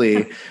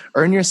honestly,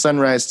 earn your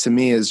sunrise to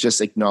me is just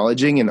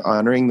acknowledging and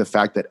honoring the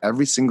fact that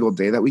every single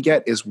day that we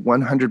get is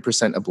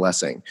 100% a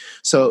blessing.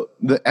 So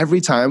every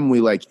time we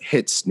like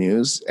hit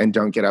snooze and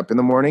don't get up in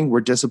the morning,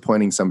 we're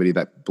disappointing somebody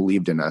that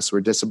believed in us.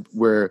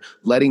 We're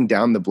letting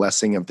down the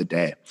blessing of the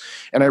day.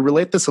 And I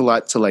relate this a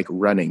lot to like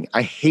running.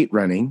 I hate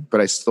running,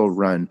 but I still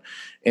run.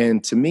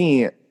 And to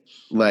me,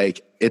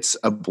 like, it's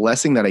a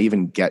blessing that I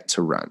even get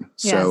to run.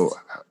 Yes.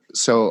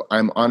 So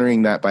I'm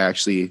honoring that by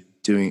actually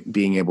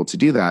being able to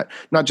do that.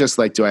 Not just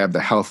like, do I have the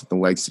health and the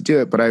legs to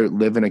do it, but I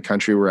live in a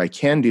country where I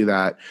can do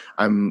that.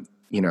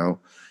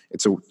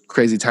 It's a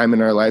crazy time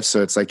in our life.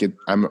 So it's like,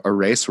 I'm a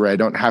race where I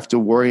don't have to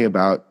worry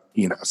about,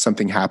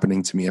 something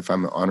happening to me if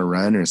I'm on a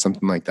run or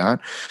something like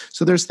that.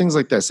 So there's things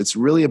like this. It's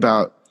really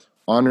about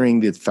honoring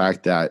the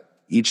fact that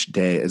each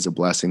day is a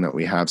blessing that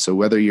we have. So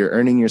whether you're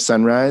earning your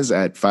sunrise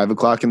at 5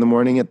 o'clock in the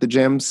morning at the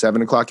gym,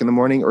 7 o'clock in the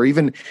morning, or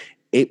even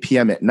 8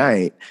 p.m. at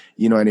night,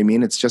 you know what I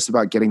mean? It's just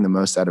about getting the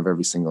most out of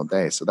every single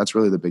day. So that's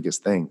really the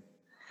biggest thing.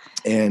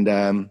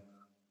 And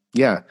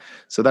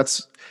so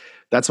that's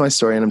my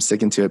story, and I'm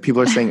sticking to it.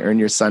 People are saying earn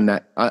your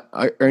sunset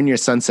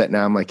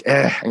now. I'm like,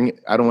 I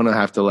don't want to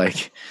have to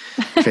like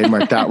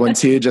trademark that one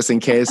too, just in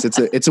case.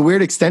 It's a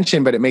weird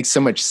extension, but it makes so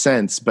much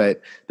sense.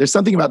 But there's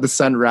something about the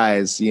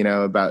sunrise,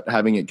 about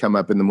having it come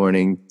up in the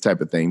morning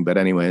type of thing. But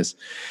anyways.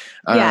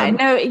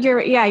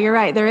 You're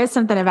right. There is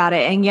something about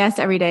it. And yes,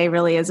 every day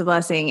really is a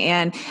blessing.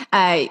 And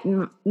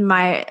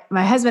my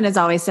husband has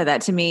always said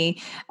that to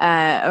me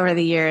over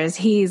the years.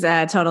 He's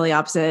totally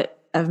opposite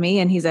of me.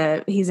 And he's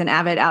an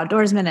avid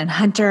outdoorsman and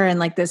hunter and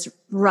like this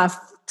rough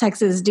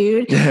Texas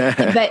dude.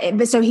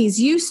 but so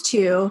he's used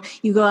to,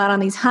 you go out on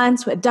these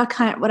hunts, with duck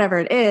hunt, whatever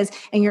it is,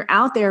 and you're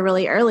out there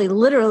really early,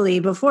 literally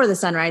before the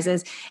sun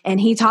rises. And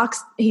he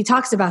talks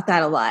about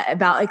that a lot,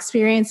 about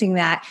experiencing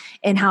that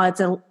and how it's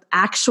a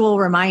actual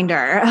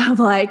reminder of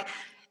like,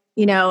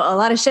 a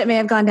lot of shit may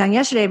have gone down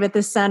yesterday, but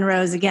the sun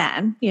rose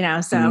again,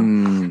 so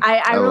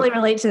I really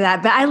relate to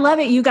that. But I love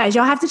it. You guys,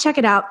 y'all have to check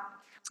it out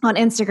on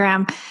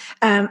Instagram.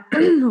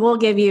 We'll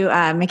give you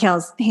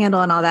Mikhail's handle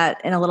and all that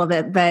in a little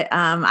bit, but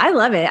I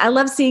love it. I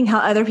love seeing how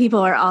other people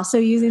are also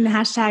using the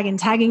hashtag and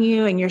tagging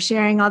you, and you're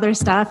sharing all their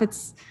stuff.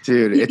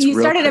 You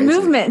started a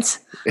movement.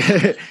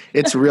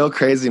 It's real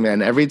crazy,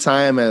 man. Every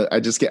time I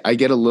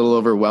get a little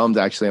overwhelmed.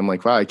 Actually, I'm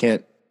like, wow, I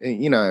can't,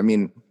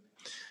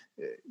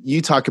 you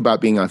talk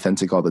about being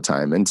authentic all the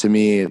time. And to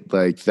me,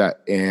 like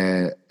that,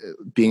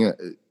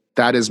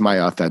 that is my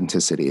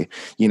authenticity.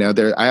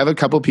 I have a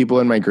couple people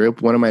in my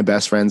group. One of my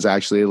best friends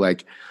actually,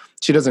 like,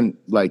 she doesn't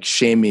like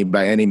shame me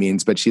by any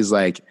means, but she's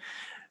like,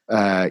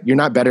 you're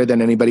not better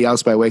than anybody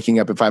else by waking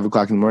up at 5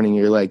 o'clock in the morning.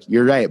 You're like,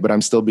 you're right, but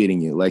I'm still beating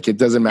you. Like, it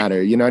doesn't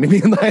matter. You know what I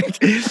mean? Like,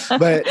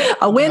 but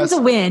a win's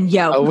a win.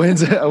 Yo, a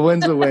win's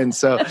a win.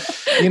 So,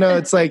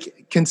 it's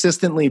like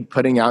consistently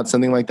putting out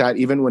something like that,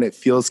 even when it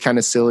feels kind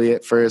of silly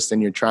at first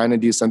and you're trying to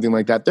do something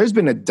like that. There's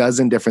been a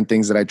dozen different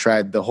things that I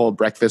tried. The whole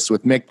breakfast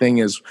with Mick thing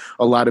is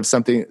a lot of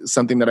something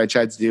that I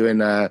tried to do in,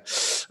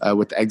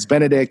 with Eggs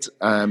Benedict.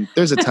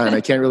 There's a ton.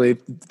 I can't really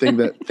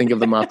think of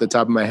them off the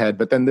top of my head,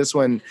 but then this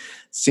one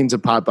seemed to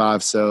pop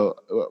off. So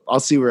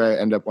I'll see where I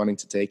end up wanting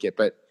to take it.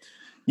 But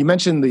you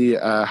mentioned the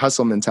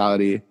hustle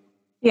mentality.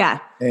 Yeah.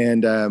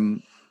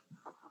 And,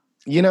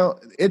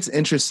 it's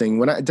interesting.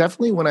 When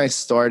I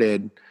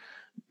started,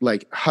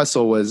 like,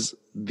 hustle was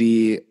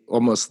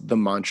almost the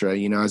mantra.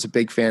 I was a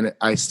big fan.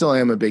 I still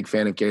am a big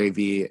fan of Gary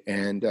Vee,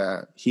 and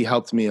he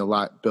helped me a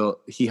lot.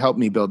 He helped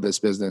me build this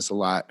business a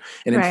lot.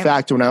 And in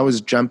fact, when I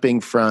was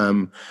jumping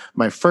from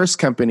my first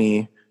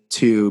company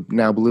to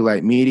now Blue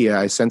Light Media,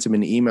 I sent him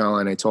an email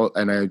and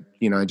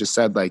I just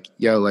said, like,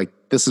 yo, like,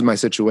 this is my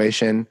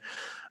situation.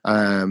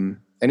 And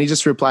he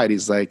just replied,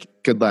 he's like,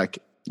 good luck.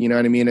 You know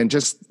what I mean? And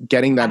just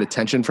getting that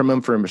attention from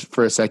him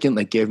for a second,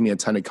 like, gave me a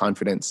ton of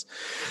confidence.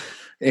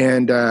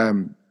 And,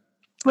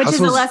 which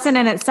is a lesson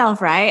in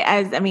itself,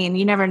 right?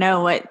 You never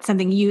know what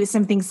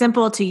something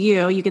simple to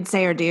you could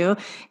say or do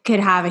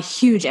could have a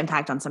huge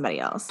impact on somebody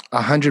else.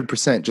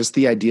 100%. Just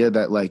the idea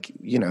that, like,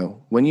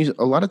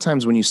 a lot of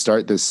times when you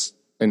start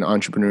an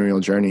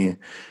entrepreneurial journey,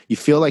 you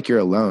feel like you're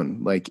alone.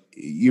 Like,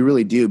 you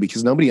really do,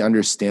 because nobody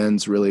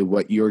understands really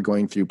what you're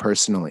going through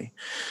personally.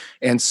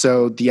 And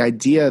so the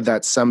idea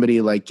that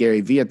somebody like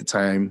Gary Vee at the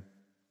time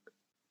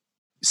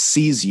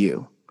sees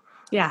you,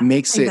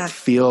 makes it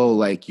feel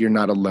like you're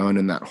not alone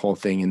in that whole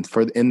thing. And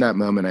in that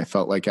moment, I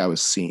felt like I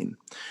was seen,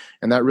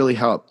 and that really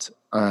helped.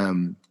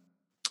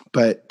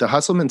 But the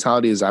hustle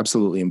mentality is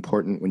absolutely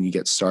important when you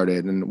get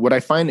started. And what I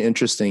find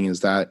interesting is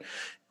that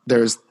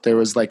there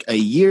was like a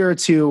year or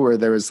two where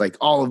there was like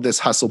all of this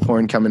hustle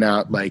porn coming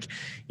out, like,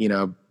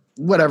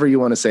 whatever you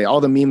want to say. All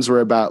the memes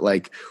were about,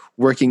 like,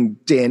 working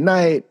day and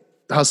night,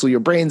 hustle your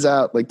brains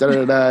out, like,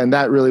 and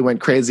that really went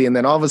crazy. And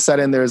then all of a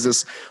sudden there's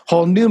this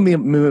whole new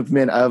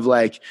movement of,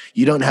 like,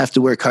 you don't have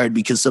to work hard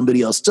because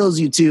somebody else tells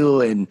you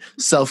to, and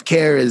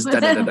self-care is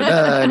and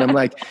I'm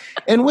like,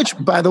 and which,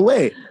 by the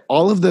way,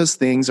 all of those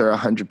things are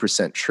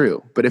 100%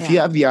 true. But if you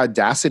have the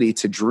audacity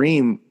to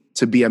dream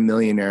to be a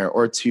millionaire,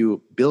 or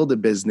to build a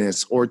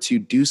business, or to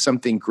do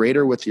something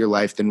greater with your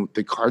life than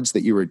the cards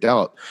that you were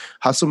dealt,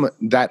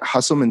 that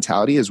hustle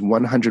mentality is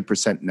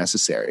 100%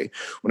 necessary.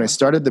 When I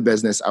started the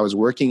business, I was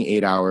working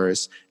 8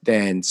 hours,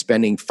 then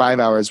spending 5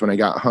 hours when I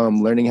got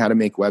home, learning how to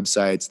make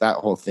websites, that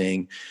whole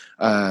thing,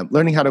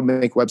 learning how to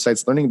make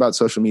websites, learning about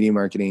social media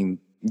marketing,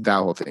 that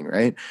whole thing,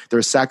 right? There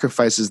were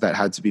sacrifices that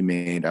had to be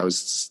made. I was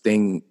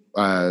staying,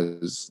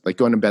 like,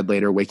 going to bed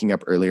later, waking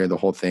up earlier, the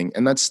whole thing.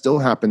 And that still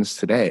happens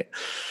today.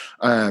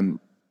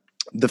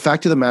 The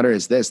fact of the matter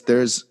is this: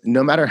 there's,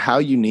 no matter how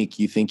unique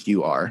you think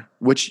you are,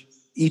 which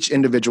each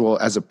individual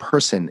as a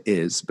person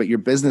is, but your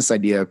business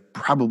idea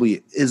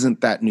probably isn't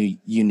that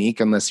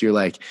unique unless you're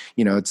like,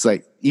 it's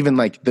like, even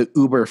like the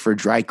Uber for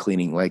dry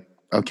cleaning, like,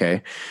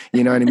 okay.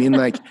 You know what I mean?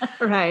 Like,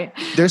 right.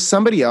 There's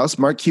somebody else.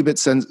 Mark Cubitt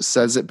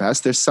says it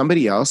best. There's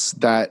somebody else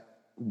that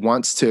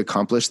wants to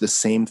accomplish the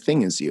same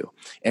thing as you.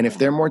 And if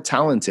they're more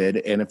talented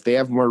and if they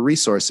have more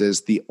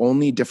resources, the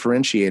only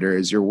differentiator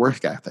is your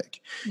work ethic.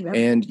 Yep.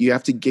 And you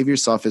have to give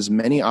yourself as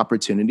many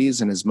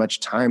opportunities and as much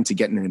time to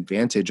get an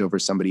advantage over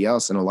somebody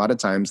else. And a lot of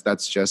times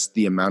that's just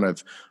the amount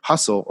of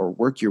hustle or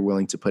work you're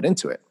willing to put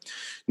into it.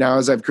 Now,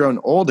 as I've grown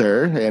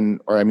older,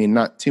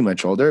 not too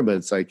much older, but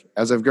it's like,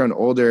 as I've grown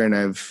older and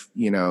I've,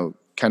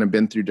 kind of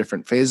been through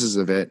different phases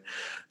of it,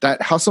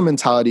 that hustle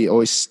mentality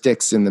always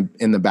sticks in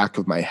the back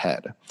of my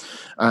head.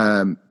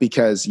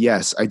 Because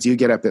yes, I do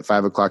get up at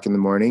 5 o'clock in the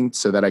morning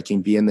so that I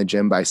can be in the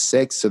gym by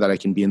 6, so that I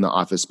can be in the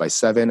office by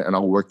 7, and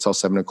I'll work till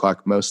 7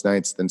 o'clock most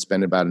nights, then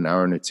spend about an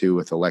hour or two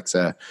with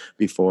Alexa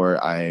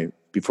before I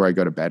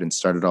go to bed and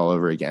start it all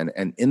over again.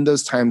 And in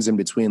those times in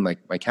between, like,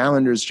 my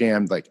calendar's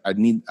jammed, like, I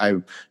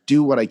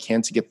do what I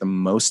can to get the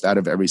most out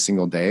of every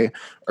single day,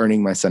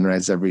 earning my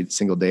sunrise every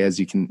single day, as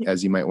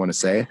you might want to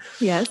say.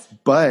 Yes.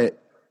 But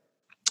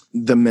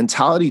the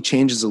mentality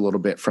changes a little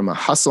bit from a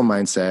hustle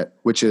mindset,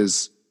 which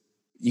is,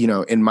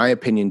 in my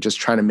opinion, just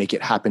trying to make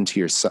it happen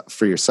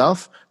for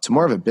yourself, to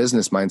more of a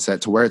business mindset,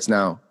 to where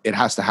it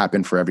has to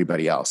happen for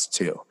everybody else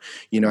too.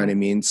 You know what I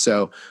mean?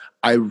 So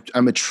I'm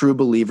a true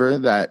believer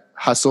that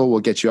hustle will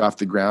get you off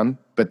the ground,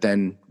 but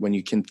then when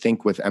you can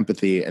think with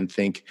empathy and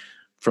think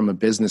from a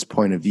business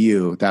point of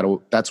view,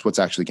 that's what's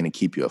actually going to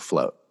keep you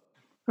afloat.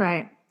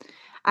 Right.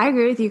 I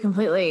agree with you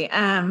completely.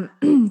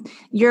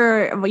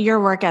 Your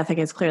work ethic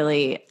is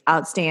clearly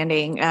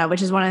outstanding,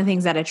 which is one of the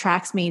things that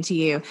attracts me to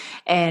you.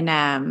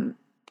 And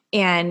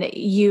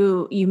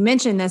you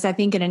mentioned this, I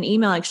think, in an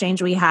email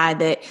exchange we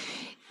had,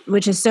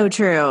 which is so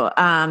true,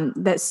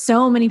 that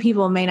so many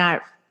people may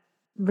not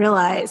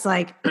realize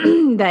like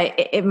that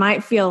it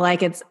might feel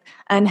like it's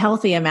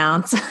unhealthy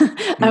amounts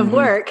of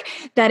work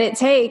that it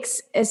takes,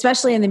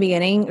 especially in the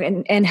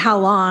beginning, and how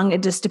long,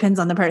 it just depends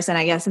on the person,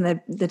 I guess, and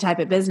the type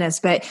of business.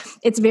 But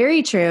it's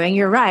very true. And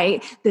you're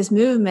right. This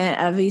movement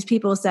of these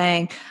people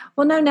saying,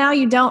 well, no, now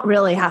you don't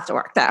really have to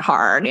work that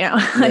hard. Yeah.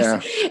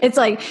 It's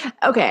like,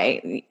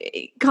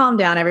 okay, calm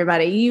down,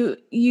 everybody.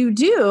 You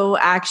do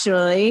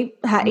actually,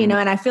 and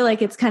I feel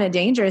like it's kind of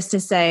dangerous to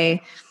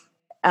say,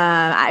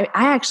 I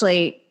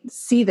actually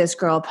see this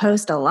girl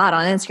post a lot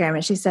on Instagram,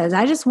 and she says,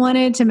 I just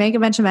wanted to make a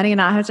bunch of money and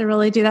not have to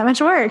really do that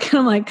much work. And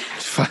I'm like,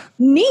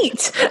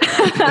 neat.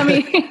 I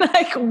mean,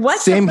 like, what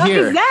Same the fuck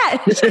here. is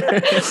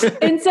that?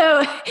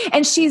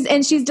 and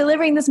she's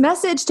delivering this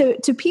message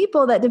to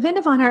people that depend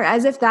upon her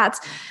as if that's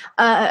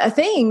a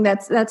thing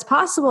that's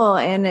possible.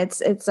 And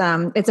it's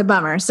a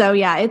bummer. So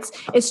yeah,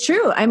 it's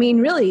true. I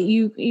mean, really,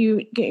 you're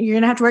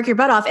going to have to work your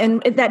butt off,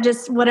 and that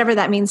just, whatever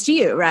that means to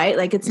you, right?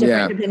 Like, it's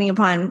different depending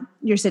upon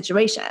your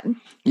situation.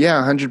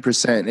 Yeah,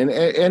 100%.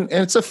 And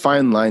it's a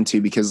fine line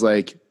too, because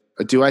like,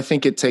 do I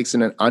think it takes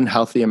an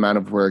unhealthy amount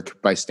of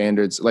work by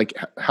standards? Like,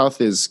 health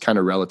is kind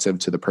of relative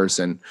to the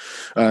person.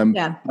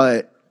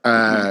 But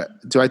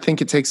do I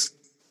think it takes,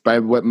 by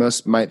what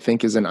most might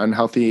think is an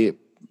unhealthy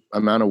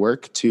amount of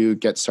work to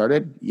get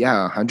started?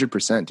 Yeah,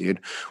 100%, dude.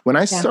 When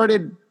I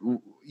started,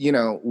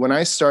 when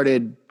I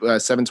started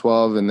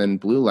 712 and then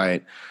Blue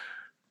Light,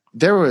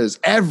 there was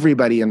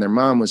everybody and their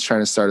mom was trying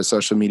to start a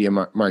social media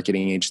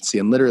marketing agency,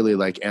 and literally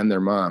and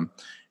their mom.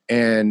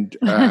 And,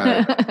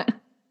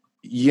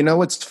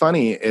 what's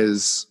funny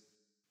is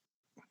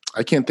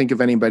I can't think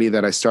of anybody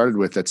that I started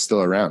with that's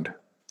still around.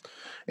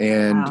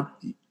 And,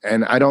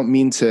 and I don't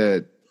mean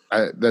to,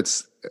 I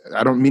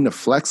don't mean to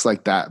flex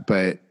like that,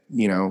 but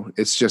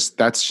it's just,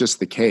 that's just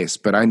the case.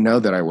 But I know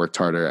that I worked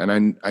harder,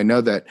 and I know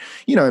that,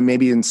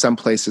 maybe in some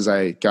places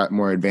I got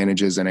more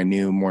advantages and I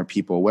knew more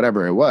people,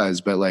 whatever it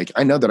was, but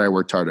I know that I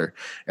worked harder,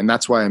 and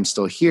that's why I'm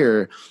still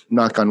here,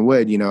 knock on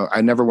wood.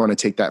 I never want to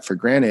take that for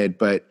granted,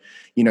 but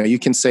you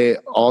can say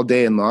all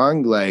day and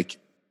long,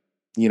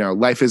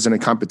 life isn't a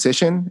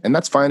competition, and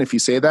that's fine if you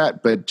say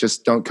that, but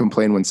just don't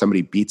complain when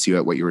somebody beats you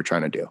at what you were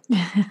trying to do.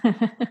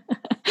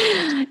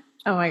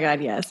 Oh my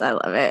God. Yes. I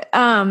love it.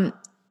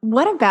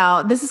 What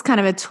about, this is kind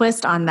of a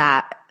twist on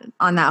that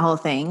whole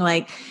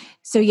thing.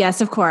 So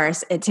yes, of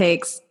course it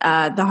takes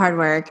the hard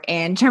work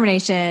and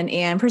determination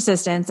and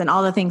persistence and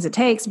all the things it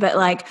takes.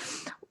 But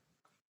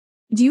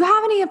do you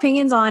have any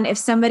opinions on if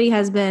somebody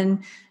has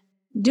been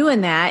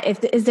doing that?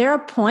 Is there a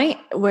point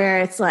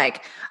where it's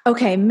like,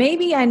 okay,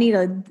 maybe I need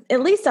at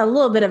least a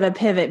little bit of a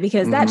pivot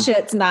because that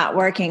shit's not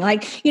working.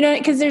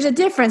 Because there's a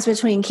difference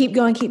between keep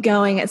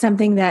going at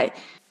something that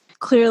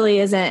clearly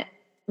isn't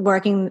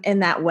working in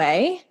that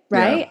way.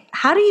 Right? Yeah.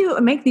 How do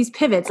you make these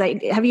pivots?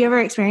 Have you ever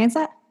experienced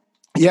that?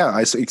 Yeah,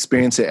 I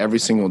experience it every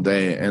single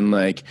day. And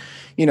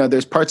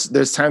there's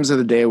times of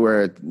the day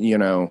where,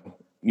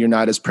 you're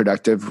not as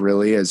productive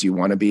really as you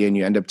want to be. And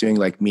you end up doing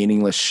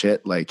meaningless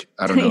shit. I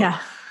don't know. Yeah.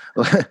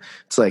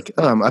 It's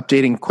I'm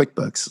updating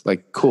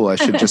QuickBooks. Cool. I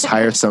should just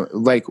hire some,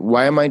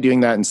 why am I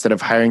doing that instead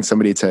of hiring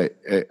somebody to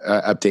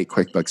update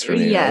QuickBooks for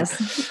me?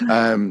 Yes.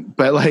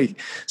 Right?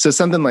 So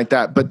something like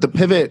that. But the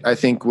pivot, I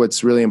think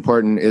what's really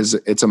important is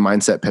it's a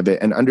mindset pivot,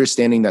 and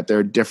understanding that there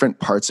are different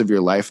parts of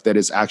your life that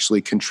is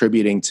actually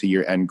contributing to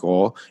your end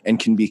goal and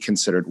can be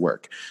considered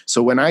work.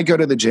 So when I go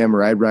to the gym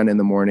or I run in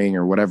the morning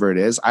or whatever it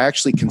is, I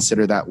actually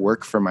consider that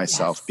work for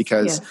myself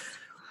because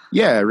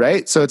yeah,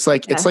 right. So it's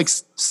it's like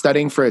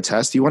studying for a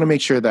test. You want to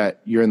make sure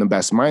that you're in the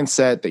best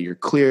mindset, that you're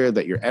clear,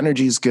 that your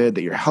energy is good,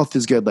 that your health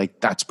is good.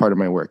 That's part of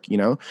my work,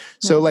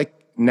 So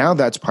now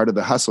that's part of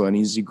the hustle. And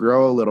as you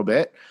grow a little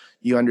bit,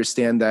 you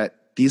understand that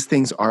these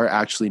things are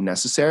actually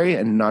necessary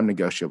and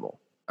non-negotiable.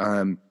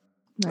 And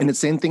the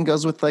same thing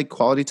goes with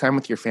quality time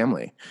with your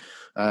family.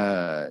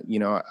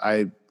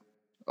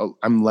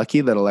 I'm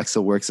lucky that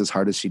Alexa works as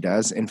hard as she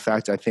does. In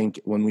fact, I think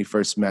when we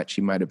first met, she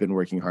might have been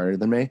working harder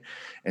than me.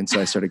 And so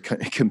I started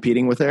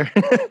competing with her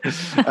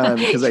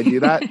because I do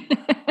that.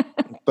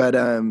 But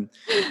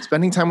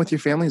spending time with your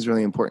family is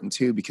really important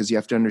too, because you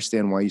have to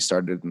understand why you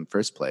started in the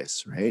first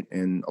place, right?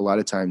 And a lot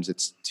of times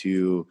it's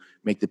to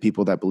make the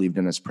people that believed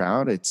in us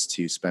proud. It's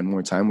to spend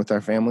more time with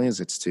our families.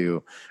 It's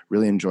to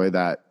really enjoy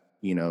that,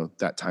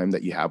 that time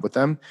that you have with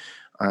them.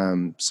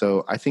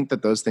 So I think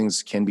that those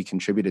things can be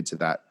contributed to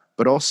that.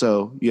 But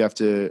also you have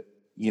to,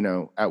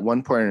 at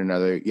one point or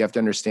another, you have to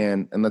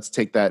understand, and let's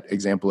take that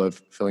example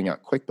of filling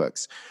out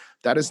QuickBooks.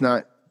 That is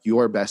not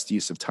your best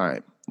use of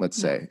time. Let's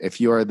say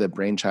if you're the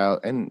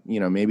brainchild, and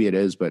maybe it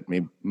is, but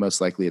maybe most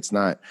likely it's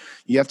not.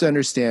 You have to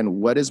understand,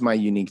 what is my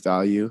unique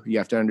value? You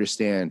have to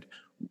understand,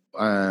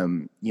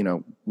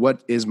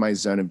 what is my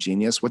zone of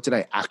genius? What did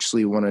I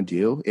actually want to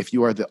do? If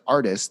you are the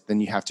artist,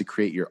 then you have to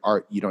create your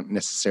art. You don't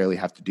necessarily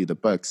have to do the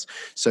books.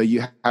 So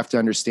you have to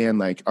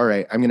understand all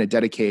right, I'm going to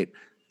dedicate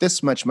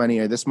this much money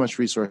or this much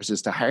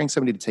resources to hiring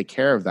somebody to take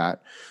care of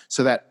that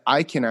so that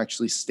I can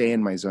actually stay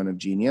in my zone of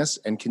genius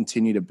and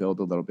continue to build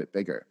a little bit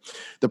bigger.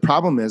 The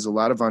problem is a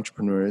lot of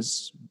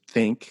entrepreneurs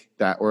think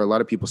that, or a lot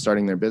of people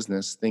starting their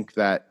business think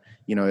that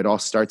it all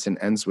starts and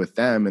ends with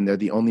them and they're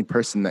the only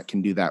person that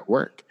can do that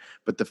work.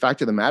 But the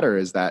fact of the matter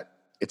is that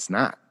it's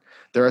not.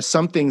 There are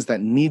some things that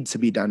need to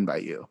be done by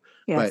you,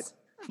 Yes.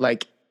 but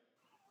like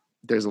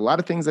there's a lot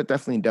of things that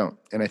definitely don't.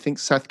 And I think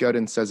Seth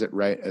Godin says it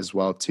right as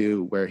well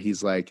too, where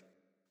he's like,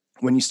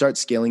 when you start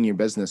scaling your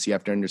business, you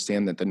have to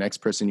understand that the next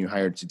person you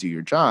hired to do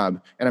your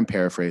job, and I'm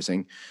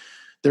paraphrasing,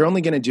 they're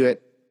only going to do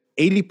it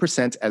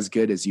 80% as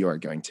good as you are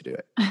going to do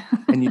it.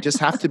 And you just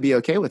have to be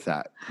okay with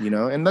that,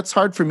 and that's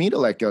hard for me to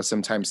let go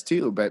sometimes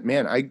too. But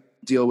man, I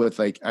deal with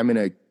I'm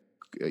in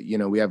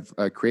we have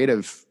a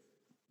creative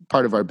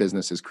part of our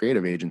business is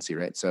creative agency,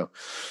 right? So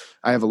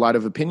I have a lot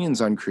of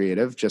opinions on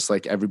creative, just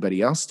like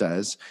everybody else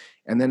does.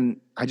 And then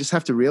I just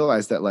have to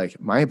realize that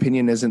my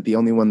opinion isn't the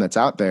only one that's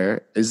out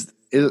there.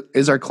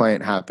 Is our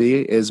client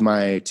happy? Is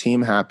my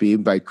team happy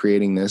by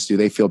creating this? Do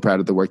they feel proud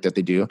of the work that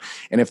they do?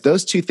 And if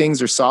those two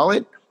things are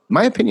solid,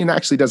 my opinion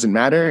actually doesn't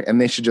matter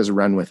and they should just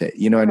run with it.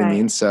 You know what I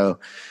mean? So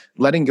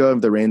letting go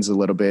of the reins a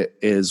little bit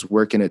is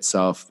work in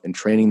itself, and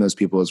training those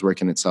people is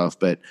work in itself.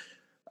 But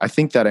I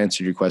think that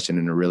answered your question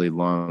in a really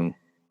long.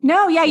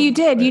 No, yeah, you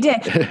did. You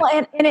did.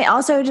 Well, and it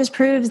also just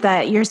proves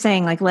that you're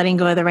saying letting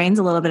go of the reins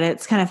a little bit.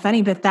 It's kind of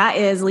funny, but that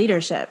is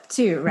leadership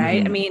too, right?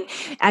 Mm-hmm. I mean,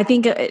 I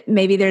think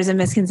maybe there's a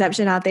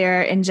misconception out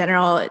there in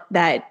general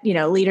that,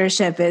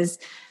 leadership is,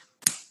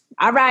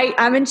 all right,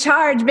 I'm in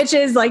charge,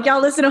 bitches. Y'all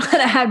listen to what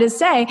I have to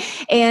say.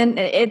 And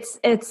it's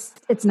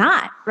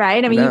not,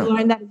 right? I mean, you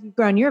learned that as you've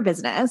grown your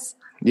business.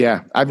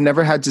 Yeah. I've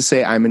never had to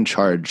say I'm in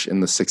charge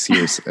in the 6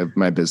 years of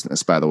my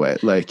business, by the way.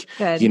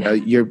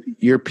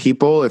 Your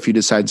people, if you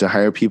decide to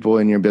hire people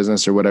in your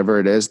business or whatever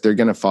it is, they're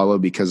going to follow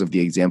because of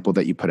the example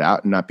that you put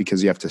out and not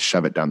because you have to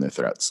shove it down their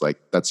throats.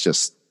 That's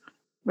just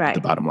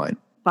the bottom line.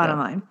 Bottom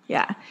line.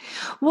 Yeah.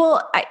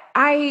 Well,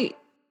 I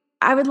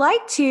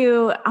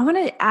want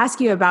to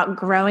ask you about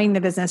growing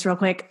the business real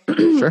quick.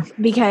 Sure.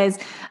 Because,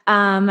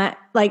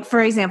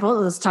 for example,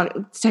 let's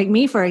take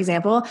me, for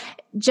example,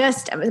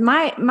 just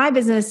my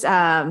business,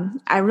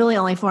 I really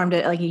only formed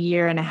it a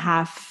year and a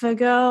half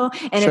ago,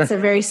 and It's a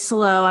very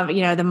slow,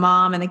 the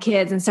mom and the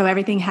kids. And so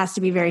everything has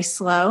to be very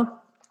slow.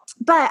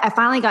 But I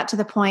finally got to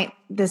the point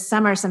this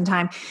summer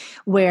sometime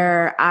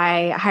where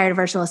I hired a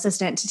virtual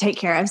assistant to take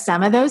care of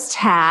some of those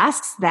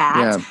tasks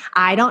that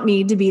I don't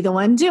need to be the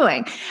one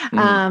doing.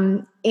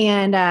 Mm-hmm.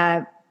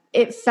 And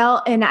it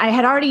felt, and I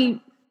had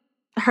already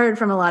heard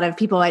from a lot of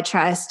people I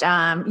trust,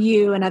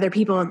 you and other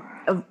people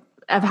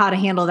of how to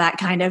handle that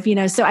kind of,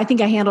 so I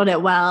think I handled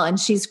it well, and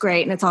she's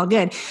great and it's all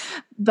good.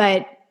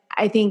 But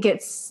I think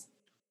it's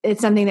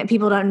something that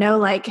people don't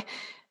know,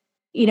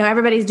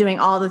 everybody's doing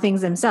all the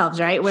things themselves,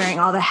 right? Wearing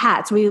all the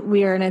hats.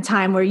 We are in a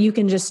time where you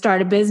can just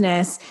start a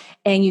business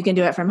and you can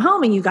do it from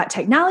home, and you got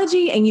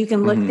technology and you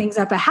can look things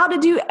up at how to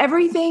do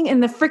everything in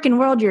the freaking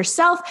world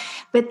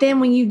yourself. But then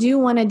when you do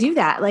want to do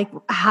that,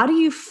 how do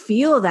you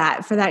feel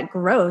that for that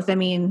growth? I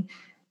mean,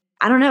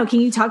 I don't know. Can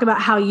you talk about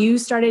how you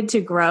started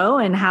to grow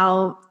and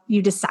how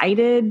you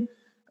decided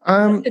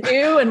what to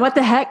do and what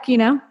the heck,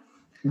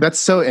 That's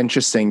so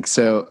interesting.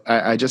 So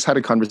I just had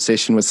a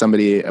conversation with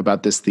somebody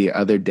about this the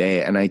other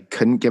day, and I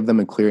couldn't give them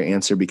a clear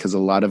answer because a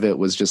lot of it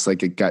was just a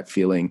gut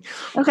feeling.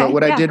 Okay, but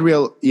what I did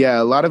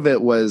a lot of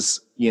it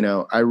was,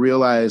 I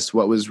realized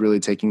what was really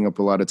taking up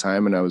a lot of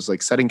time, and I was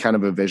setting kind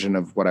of a vision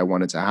of what I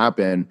wanted to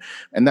happen.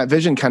 And that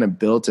vision kind of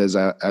built as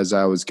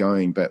I was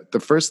going. But the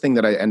first thing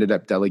that I ended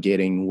up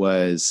delegating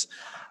was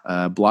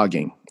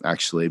blogging,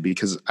 actually,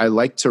 because I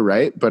like to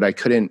write, but I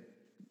couldn't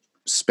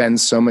spend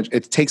so much.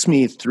 It takes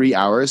me 3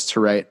 hours to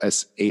write a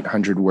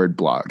 800-word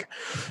blog.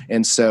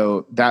 And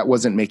so that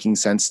wasn't making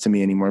sense to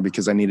me anymore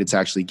because I needed to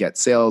actually get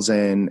sales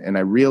in. And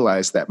I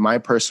realized that my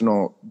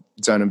personal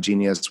zone of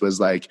genius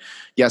was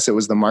yes, it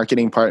was the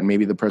marketing part and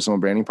maybe the personal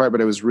branding part, but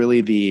it was really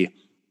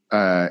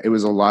it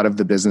was a lot of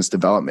the business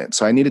development.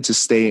 So I needed to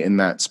stay in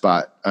that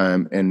spot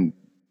and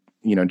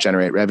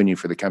generate revenue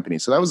for the company.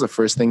 So that was the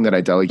first thing that I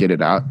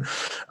delegated out.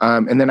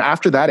 And then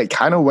after that, it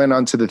kind of went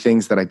on to the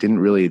things that I didn't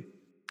really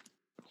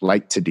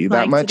like to do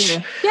that much.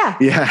 Yeah.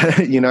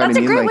 Yeah. You know what I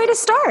mean? That's a great way to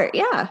start.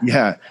 Yeah.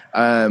 Yeah.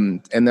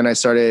 And then I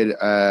started,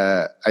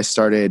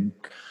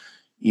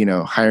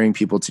 hiring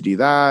people to do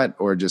that,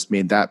 or just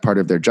made that part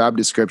of their job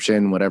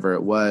description, whatever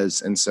it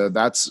was. And so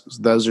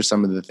those are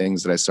some of the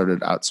things that I started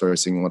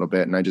outsourcing a little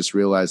bit. And I just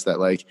realized that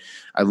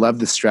I love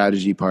the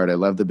strategy part. I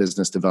love the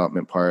business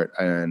development part.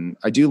 And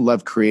I do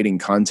love creating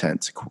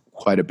content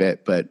quite a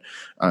bit, but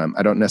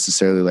I don't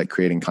necessarily like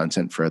creating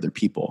content for other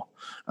people,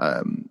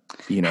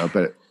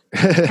 but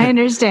I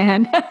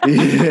understand.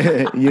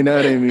 You know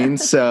what I mean?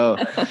 So,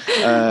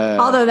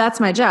 although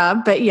that's my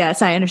job, but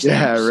yes, I understand.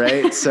 Yeah.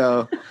 Right.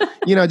 So,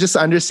 just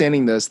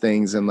understanding those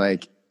things, and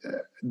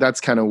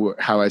that's kind of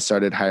how I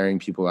started hiring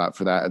people out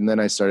for that. And then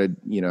I started,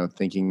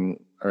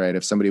 thinking, all right,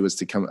 if somebody was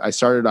to come, I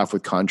started off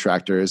with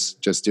contractors,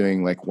 just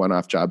doing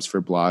one-off jobs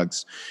for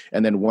blogs.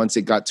 And then once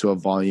it got to a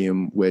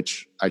volume,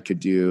 which I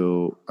could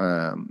do,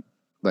 a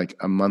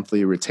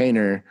monthly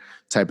retainer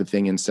type of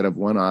thing instead of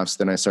one-offs,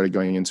 then I started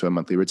going into a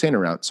monthly retainer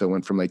route. So it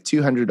went from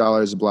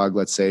 $200 a blog,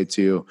 let's say,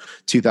 to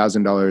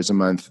 $2,000 a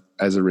month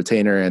as a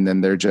retainer. And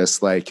then they're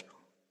just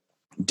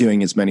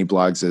doing as many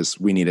blogs as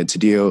we needed to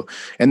do.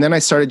 And then I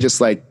started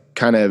just like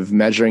kind of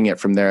measuring it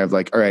from there of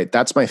like, all right,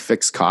 that's my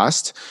fixed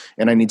cost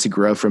and I need to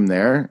grow from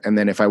there. And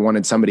then if I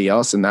wanted somebody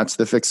else and that's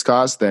the fixed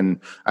cost,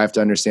 then I have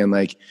to understand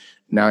like,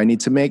 now I need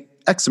to make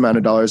X amount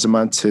of dollars a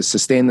month to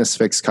sustain this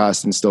fixed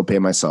cost and still pay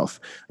myself.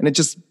 And it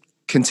just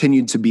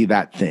continued to be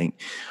that thing.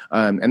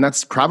 And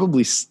that's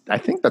probably, I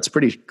think that's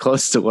pretty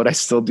close to what I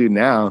still do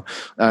now.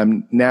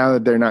 Now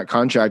that they're not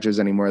contractors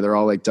anymore, they're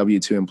all like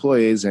W-2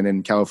 employees. And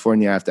in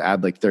California, I have to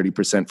add like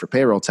 30% for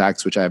payroll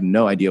tax, which I have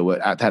no idea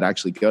what that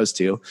actually goes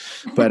to.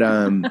 But,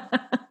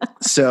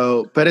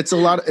 but it's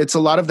a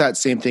lot of that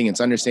same thing.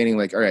 It's understanding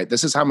like, all right,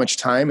 this is how much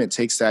time it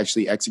takes to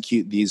actually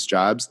execute these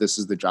jobs. This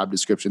is the job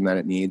description that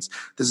it needs.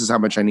 This is how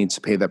much I need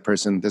to pay that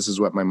person. This is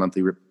what my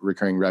monthly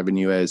recurring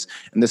revenue is.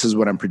 And this is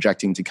what I'm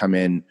projecting to come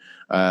in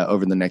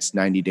over the next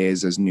 90 days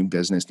as new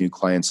business, new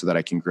clients, so that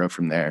I can grow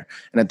from there.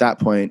 And at that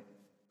point,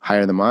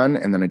 hire them on,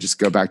 and then I just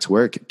go back to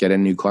work, get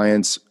in new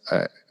clients.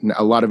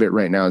 A lot of it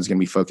right now is going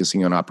to be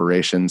focusing on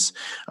operations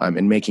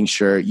and making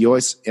sure you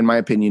always, in my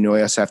opinion, you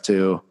always have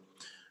to,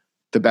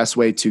 the best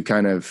way to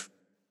kind of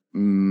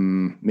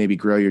maybe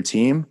grow your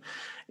team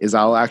is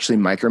I'll actually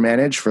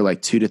micromanage for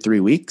like 2 to 3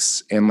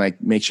 weeks and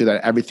like make sure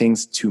that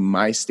everything's to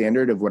my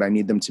standard of what I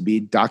need them to be,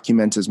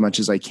 document as much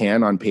as I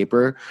can on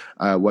paper,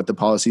 what the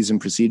policies and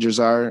procedures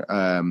are.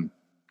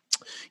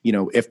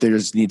 If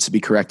there's needs to be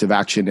corrective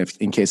action, if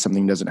in case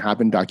something doesn't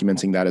happen,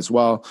 documenting that as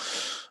well.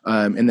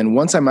 And then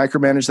once I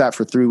micromanage that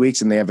for 3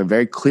 weeks and they have a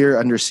very clear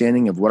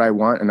understanding of what I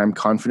want, and I'm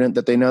confident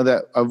that they know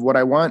that of what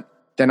I want,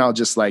 then I'll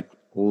just like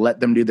let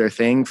them do their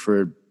thing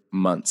for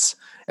months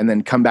and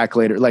then come back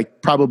later,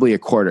 like probably a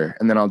quarter.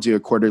 And then I'll do a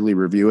quarterly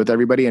review with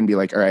everybody and be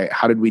like, all right,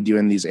 how did we do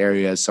in these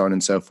areas? So on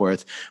and so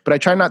forth. But I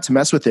try not to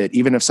mess with it.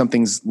 Even if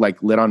something's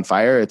like lit on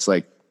fire, it's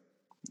like,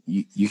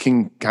 you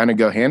can kind of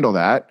go handle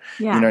that.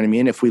 Yeah. You know what I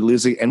mean? If we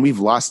lose it, and we've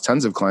lost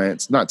tons of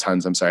clients, not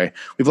tons, I'm sorry.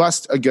 We've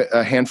lost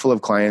a handful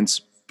of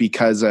clients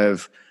because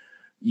of,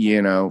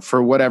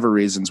 for whatever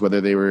reasons,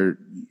 whether they were,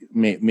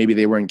 maybe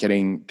they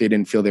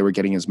didn't feel they were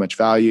getting as much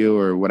value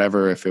or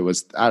whatever. If it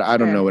was, I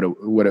don't know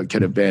what it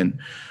could have been.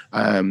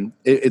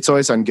 It's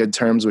always on good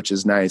terms, which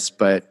is nice,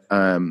 but,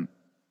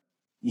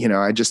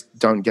 I just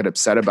don't get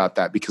upset about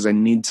that because I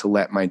need to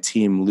let my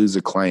team lose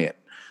a client.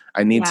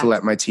 I need to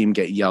let my team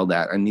get yelled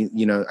at. I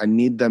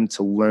need them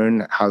to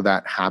learn how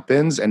that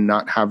happens and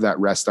not have that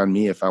rest on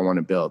me if I want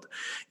to build.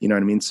 You know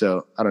what I mean?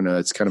 So I don't know.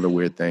 It's kind of a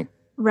weird thing.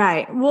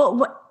 Right. Well,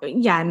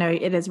 no,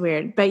 it is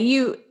weird. But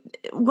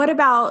what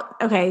about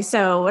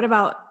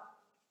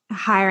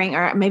hiring,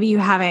 or maybe you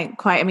haven't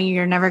quite,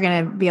 you're never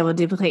going to be able to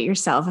duplicate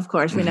yourself. Of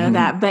course, we know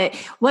that. But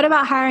what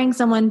about hiring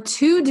someone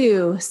to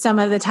do some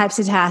of the types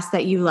of tasks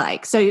that you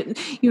like? So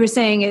you were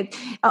saying it,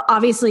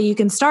 obviously you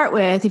can start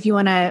with, if you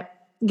want to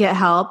get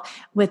help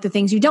with the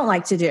things you don't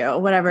like to do,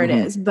 whatever it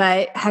is.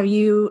 But have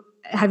you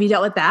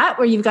dealt with that,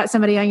 where you've got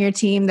somebody on your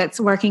team that's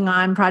working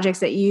on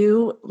projects that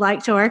you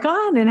like to work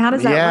on? And how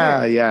does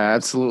that work? Yeah,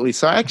 absolutely.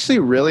 So I actually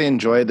really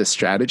enjoy the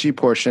strategy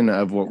portion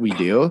of what we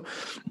do.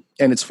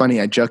 And it's funny,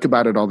 I joke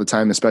about it all the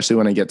time, especially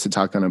when I get to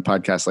talk on a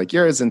podcast like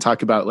yours and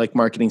talk about like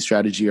marketing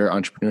strategy or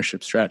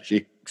entrepreneurship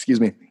strategy.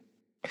 Excuse me.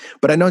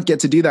 But I don't get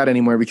to do that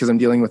anymore because I'm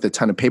dealing with a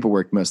ton of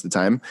paperwork most of the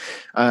time.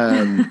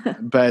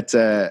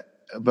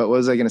 But what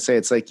was I going to say?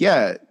 It's like,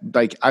 the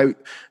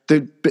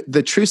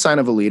true sign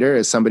of a leader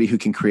is somebody who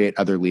can create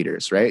other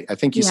leaders, right? I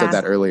think you said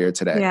that earlier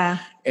today. Yeah.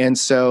 And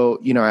so,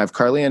 I have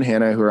Carly and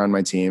Hannah who are on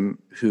my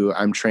team, who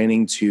I'm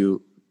training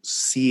to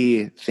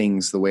see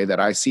things the way that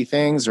I see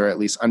things, or at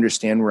least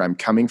understand where I'm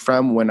coming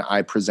from when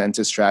I present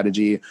a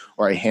strategy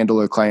or I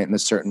handle a client in a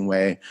certain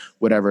way,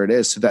 whatever it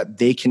is, so that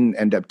they can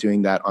end up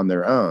doing that on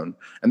their own.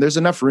 And there's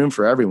enough room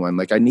for everyone.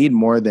 Like I need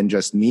more than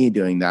just me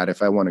doing that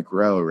if I want to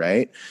grow.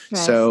 Right.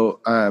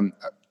 So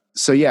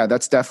yeah,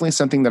 that's definitely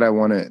something that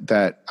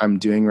I'm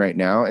doing right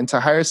now. And to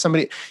hire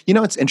somebody,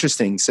 it's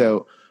interesting.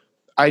 So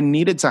I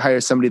needed to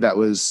hire somebody that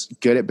was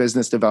good at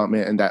business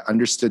development and that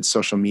understood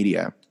social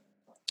media.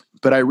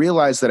 But I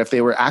realized that if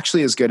they were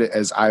actually as good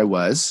as I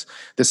was,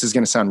 this is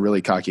going to sound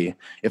really cocky.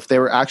 If they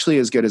were actually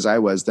as good as I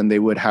was, then they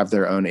would have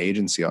their own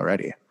agency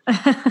already.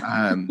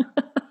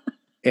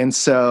 And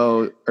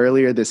so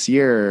earlier this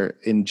year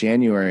in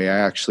January, I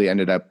actually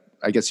ended up,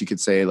 I guess you could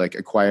say, like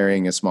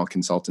acquiring a small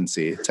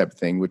consultancy type of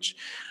thing, which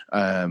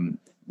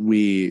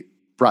we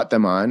brought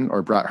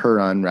her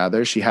on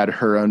rather. She had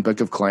her own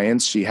book of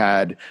clients. She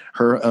had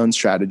her own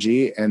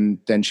strategy, and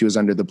then she was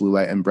under the Blue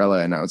Light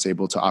umbrella, and I was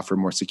able to offer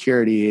more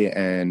security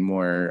and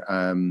more,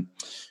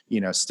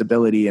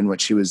 stability in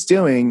what she was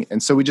doing.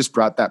 And so we just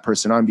brought that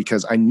person on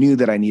because I knew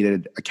that I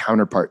needed a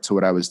counterpart to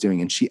what I was doing,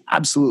 and she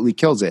absolutely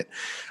kills it.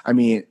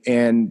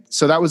 And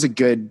so that was a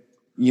good,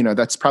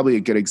 that's probably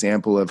a good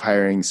example of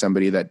hiring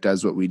somebody that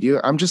does what we do.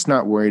 I'm just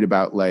not worried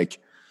about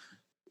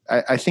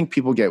I think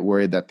people get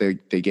worried that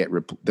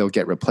they'll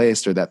get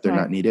replaced or that they're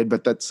not needed,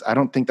 but I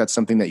don't think that's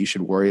something that you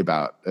should worry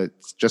about.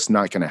 It's just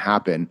not going to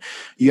happen.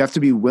 You have to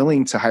be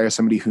willing to hire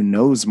somebody who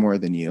knows more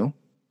than you,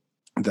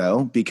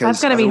 though, because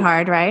that's going to be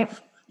hard, right?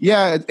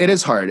 Yeah, it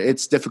is hard.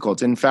 It's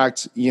difficult. In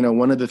fact,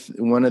 one of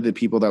the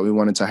people that we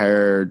wanted to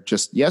hire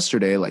just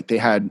yesterday, like they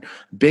had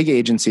big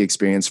agency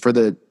experience for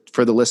the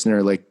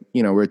listener. Like,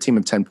 we're a team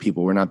of 10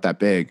 people. We're not that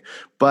big,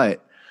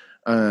 but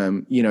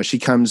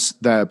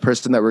the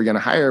person that we're going to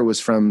hire was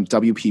from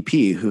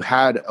WPP, who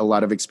had a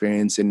lot of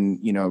experience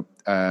in,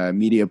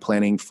 media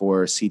planning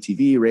for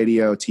CTV,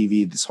 radio,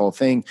 TV, this whole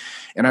thing.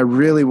 And I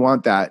really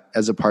want that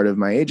as a part of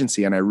my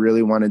agency. And I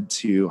really wanted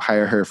to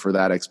hire her for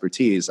that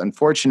expertise.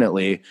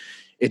 Unfortunately,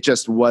 it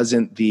just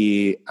wasn't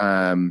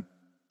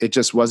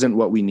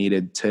what we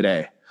needed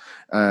today.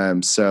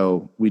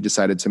 So we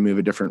decided to move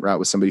a different route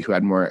with somebody who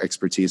had more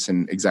expertise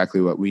in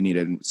exactly what we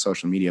needed in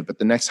social media. But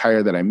the next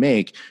hire that I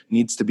make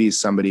needs to be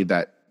somebody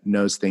that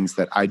knows things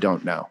that I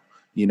don't know.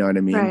 You know what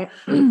I mean? Right.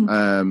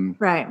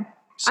 Right.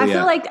 So,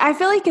 I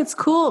feel like it's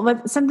cool,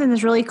 but something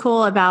that's really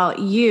cool about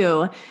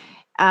you,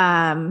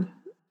 as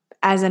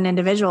an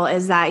individual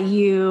is that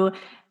you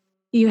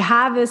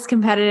have this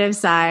competitive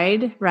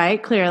side,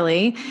 right?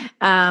 Clearly.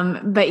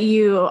 But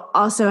you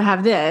also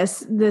have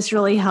this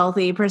really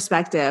healthy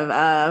perspective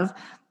of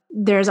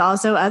there's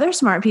also other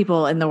smart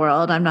people in the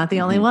world. I'm not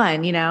the only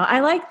one, I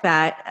like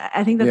that.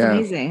 I think that's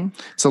amazing.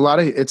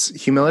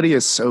 Humility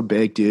is so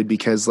big, dude,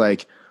 because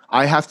like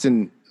I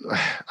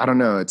don't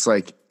know. It's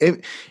like,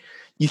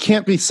 you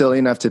can't be silly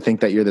enough to think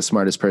that you're the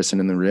smartest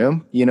person in the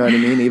room. You know what I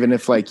mean? Even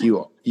if like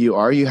you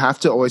have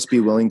to always be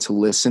willing to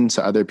listen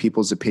to other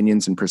people's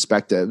opinions and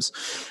perspectives.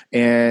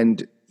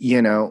 And,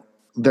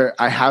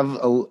 I have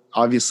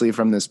obviously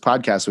from this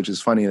podcast, which is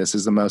funny. This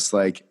is the most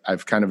like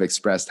I've kind of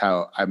expressed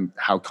how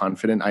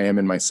confident I am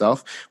in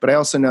myself, but I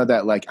also know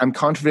that like I'm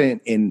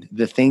confident in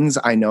the things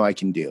I know I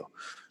can do.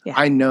 Yeah.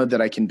 I know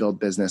that I can build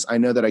business. I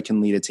know that I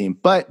can lead a team,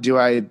 but do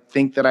I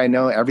think that I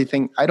know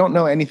everything? I don't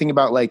know anything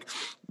about like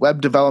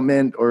web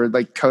development or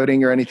like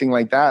coding or anything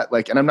like that.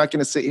 Like, and I'm not going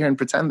to sit here and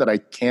pretend that I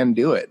can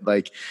do it.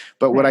 Like,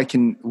 but what I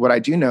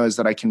do know is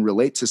that I can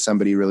relate to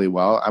somebody really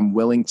well. I'm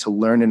willing to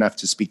learn enough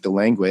to speak the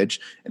language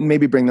and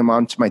maybe bring them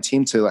onto my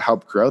team to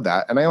help grow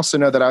that. And I also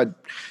know that I'd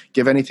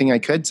give anything I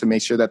could to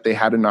make sure that they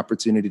had an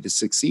opportunity to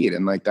succeed.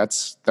 And like,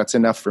 that's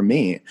enough for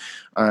me.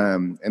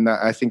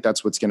 I think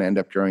that's what's going to end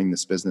up growing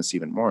this business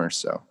even more.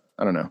 So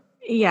I don't know.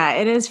 Yeah,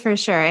 it is for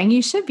sure. And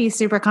you should be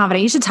super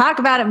confident. You should talk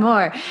about it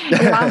more.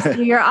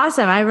 You're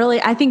awesome.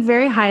 I think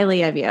very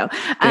highly of you.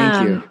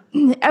 Thank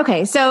you.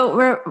 Okay. So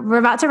we're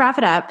about to wrap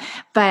it up,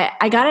 but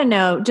I got to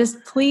know,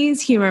 just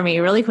please humor me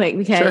really quick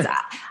because sure.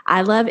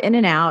 I love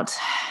In-N-Out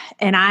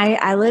and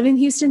I live in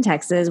Houston,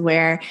 Texas,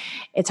 where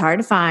it's hard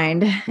to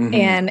find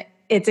and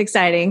it's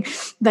exciting.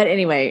 But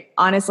anyway,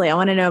 honestly, I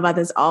want to know about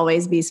this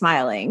Always Be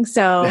Smiling.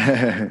 So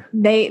if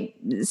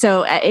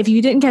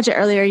you didn't catch it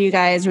earlier, you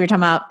guys, we were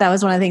talking about, that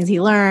was one of the things he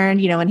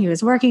learned, when he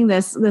was working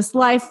this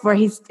life where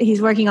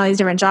he's working all these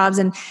different jobs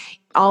and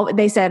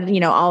they said,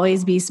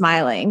 always be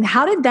smiling.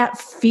 How did that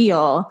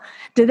feel?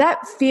 Did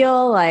that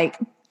feel like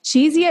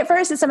cheesy at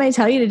first? Did somebody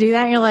tell you to do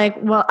that? And you're like,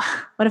 well,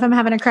 what if I'm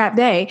having a crap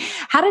day?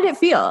 How did it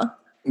feel?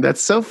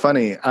 That's so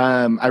funny.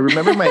 I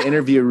remember my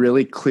interview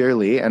really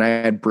clearly, and I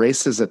had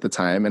braces at the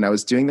time, and I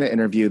was doing the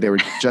interview. They were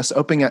just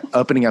opening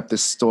up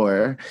this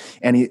store,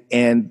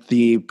 and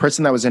the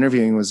person that was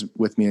interviewing was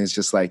with me is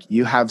just like,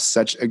 "You have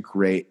such a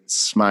great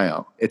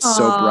smile. It's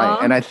so bright."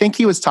 And I think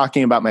he was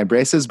talking about my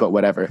braces, but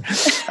whatever.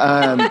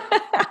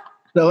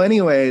 So,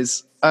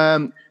 anyways,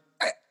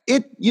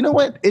 you know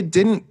what? It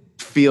didn't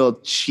feel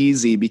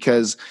cheesy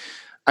because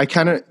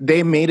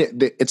they made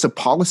it, it's a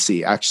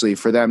policy actually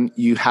for them.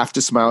 You have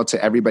to smile to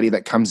everybody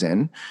that comes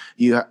in.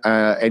 You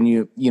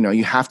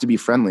have to be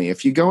friendly.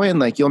 If you go in,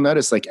 like, you'll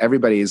notice like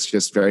everybody is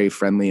just very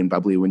friendly and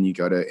bubbly when you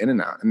go to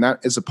In-N-Out. And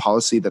that is a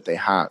policy that they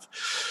have.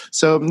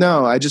 So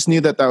no, I just knew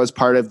that was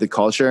part of the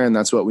culture and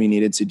that's what we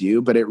needed to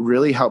do. But it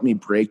really helped me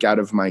break out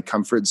of my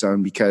comfort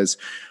zone because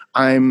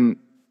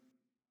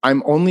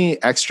I'm only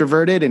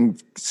extroverted in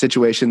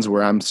situations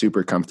where I'm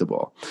super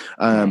comfortable.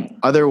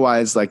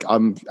 Otherwise, like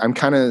I'm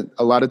kind of,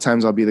 a lot of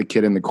times I'll be the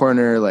kid in the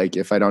corner. Like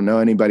if I don't know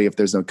anybody, if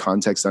there's no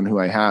context on who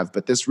I have,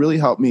 but this really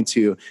helped me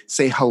to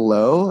say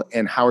hello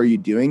and how are you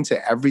doing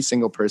to every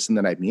single person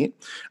that I meet.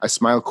 I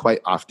smile quite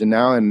often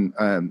now. And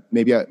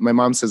my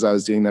mom says I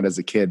was doing that as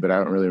a kid, but I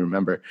don't really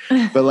remember.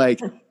 But like,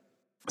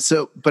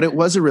 but it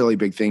was a really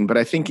big thing. But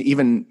I think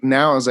even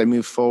now as I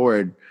move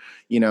forward,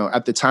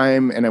 at the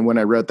time, and when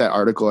I wrote that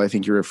article, I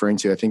think you're referring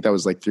to, I think that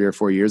was like 3 or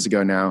 4 years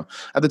ago now.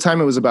 At the time,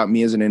 it was about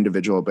me as an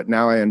individual, but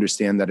now I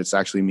understand that it's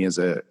actually me as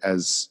an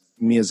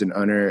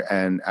owner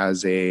and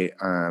as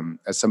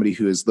somebody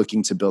who is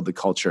looking to build the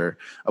culture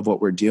of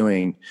what we're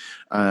doing.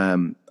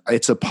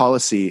 It's a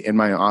policy in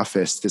my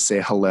office to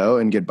say hello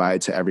and goodbye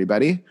to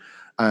everybody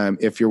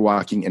if you're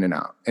walking in and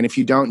out. And if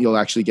you don't, you'll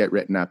actually get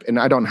written up. And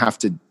I don't have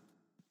to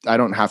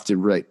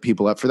write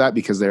people up for that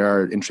because they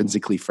are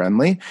intrinsically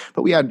friendly.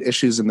 But we had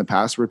issues in the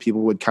past where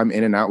people would come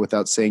in and out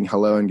without saying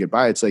hello and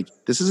goodbye. It's like,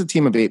 this is a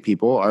team of 8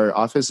 people. Our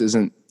office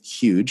isn't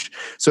huge.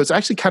 So it's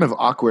actually kind of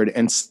awkward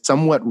and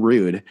somewhat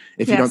rude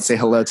if you don't say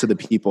hello to the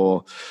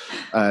people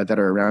that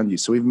are around you.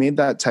 So we've made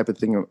that type of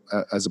thing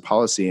as a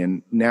policy.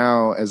 And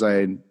now as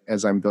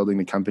I'm building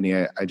the company,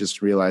 I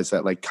just realized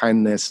that like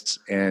kindness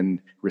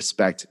and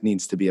respect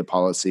needs to be a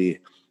policy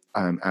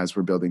as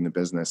we're building the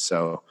business.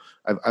 So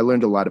I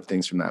learned a lot of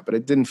things from that, but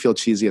it didn't feel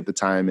cheesy at the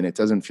time, and it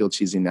doesn't feel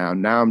cheesy now.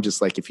 Now I'm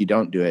just like, if you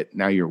don't do it,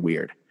 now you're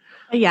weird.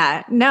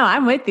 Yeah, no,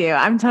 I'm with you.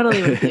 I'm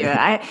totally with you.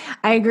 I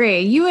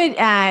agree. You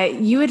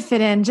would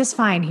fit in just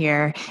fine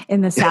here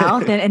in the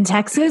South and in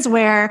Texas,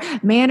 where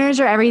manners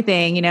are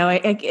everything. You know,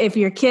 if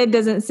your kid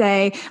doesn't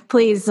say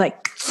please,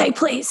 like say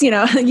please, you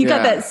know, you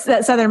got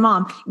that Southern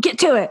mom, get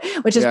to it,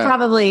 which is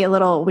probably a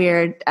little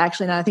weird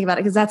actually now that I think about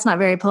it, because that's not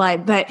very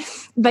polite.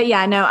 But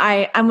yeah, no,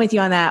 I'm with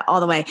you on that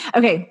all the way.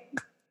 Okay,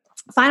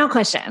 final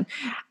question.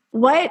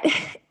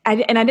 I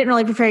didn't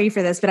really prepare you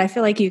for this, but I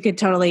feel like you could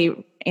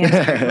totally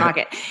answer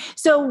rocket.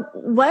 So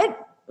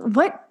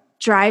what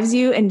drives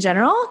you in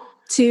general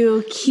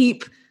to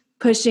keep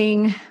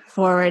pushing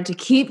forward, to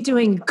keep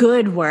doing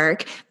good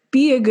work,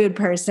 be a good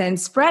person,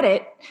 spread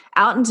it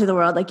out into the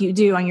world like you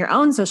do on your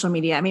own social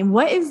media? I mean,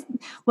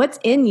 what's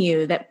in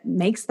you that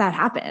makes that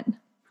happen?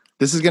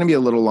 This is going to be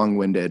a little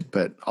long-winded,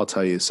 but I'll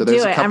tell you. So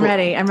there's a couple, I'm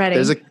ready.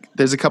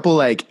 There's a couple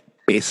like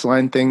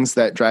baseline things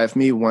that drive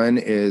me. One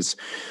is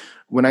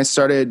when I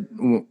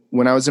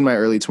was in my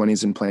early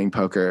 20s and playing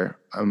poker,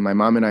 my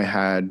mom and I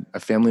had a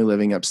family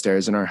living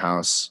upstairs in our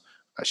house.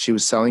 She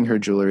was selling her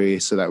jewelry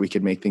so that we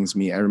could make things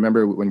meet. I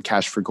remember when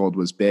Cash for Gold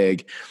was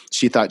big,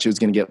 she thought she was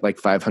going to get like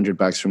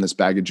 $500 from this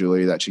bag of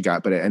jewelry that she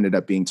got, but it ended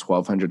up being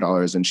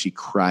 $1,200, and she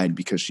cried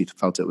because she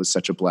felt it was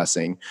such a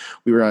blessing.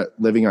 We were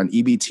living on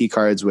EBT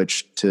cards,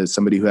 which to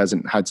somebody who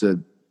hasn't had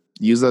to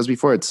use those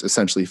before, it's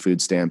essentially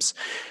food stamps.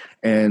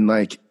 And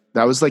like,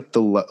 that was like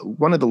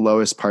one of the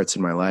lowest parts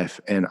in my life.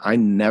 And I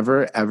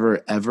never,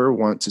 ever, ever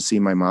want to see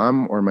my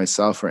mom or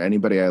myself or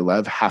anybody I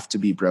love have to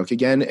be broke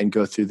again and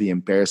go through the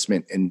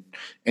embarrassment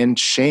and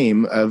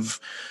shame of,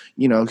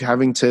 you know,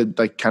 having to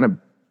like kind of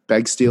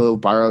beg, steal,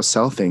 borrow,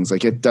 sell things.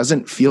 Like, it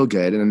doesn't feel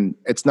good. And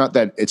it's not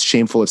that it's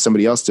shameful if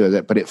somebody else does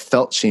it, but it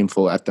felt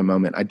shameful at the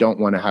moment. I don't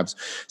want to have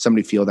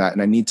somebody feel that.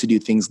 And I need to do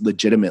things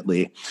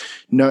legitimately.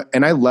 No,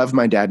 and I love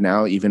my dad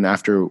now, even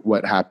after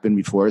what happened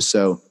before.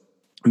 So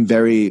I'm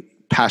very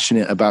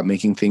passionate about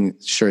making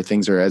sure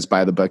things are as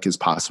by the book as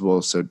possible.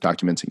 So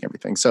documenting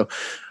everything. So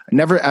I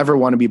never, ever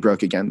want to be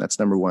broke again. That's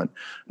number one.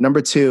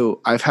 Number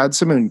two, I've had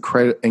some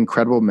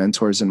incredible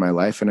mentors in my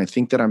life. And I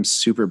think that I'm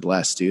super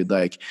blessed, dude.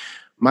 Like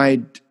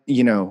my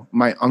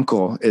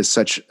uncle is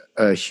such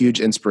a huge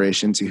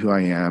inspiration to who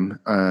I am,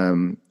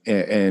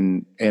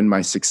 and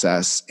my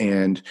success.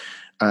 And,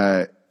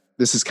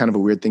 this is kind of a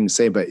weird thing to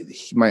say, but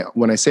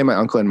when I say my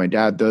uncle and my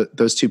dad,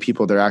 those two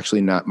people, they're actually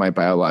not my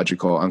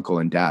biological uncle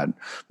and dad.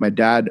 My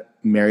dad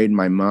married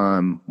my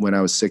mom when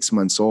I was 6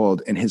 months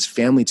old, and his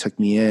family took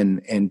me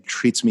in and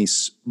treats me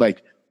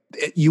like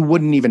you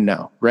wouldn't even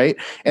know, right?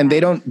 And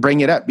they don't bring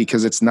it up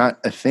because it's not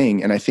a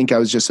thing. And I think I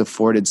was just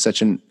afforded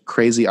such a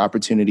crazy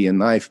opportunity in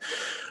life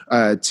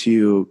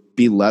to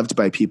be loved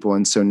by people.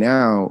 And so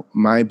now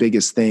my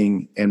biggest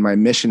thing and my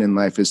mission in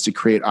life is to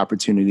create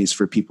opportunities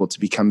for people to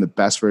become the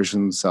best version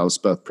of themselves,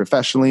 both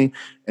professionally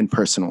and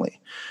personally.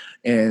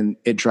 And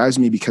it drives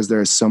me because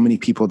there are so many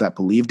people that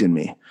believed in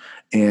me,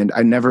 and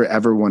I never,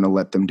 ever want to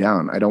let them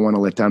down. I don't want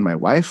to let down my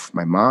wife,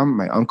 my mom,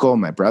 my uncle,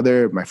 my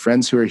brother, my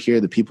friends who are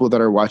here, the people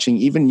that are watching,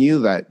 even you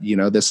that, you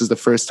know, this is the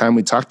first time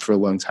we talked for a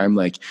long time.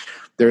 Like,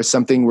 there's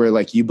something where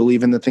like you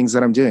believe in the things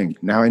that I'm doing.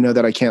 Now I know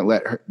that I can't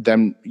let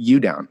you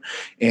down.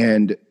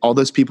 And all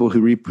those people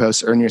who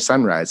repost Earn Your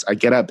Sunrise, I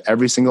get up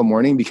every single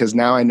morning because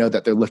now I know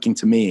that they're looking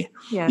to me.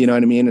 Yes. You know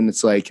what I mean? And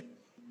it's like,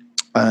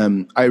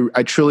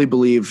 I truly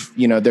believe,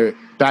 you know, they're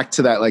back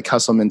to that like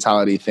hustle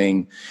mentality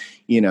thing.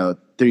 You know,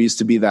 there used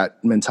to be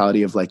that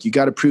mentality of like, you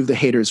got to prove the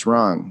haters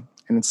wrong.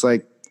 And it's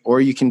like,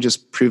 or you can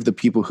just prove the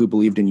people who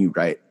believed in you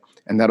right.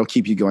 And that'll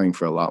keep you going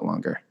for a lot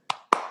longer.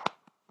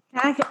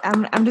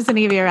 I'm just going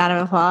to give you a round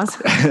of applause.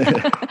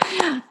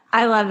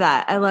 I love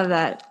that. I love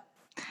that.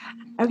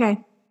 Okay.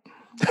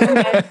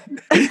 I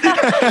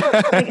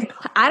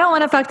don't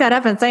want to fuck that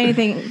up and say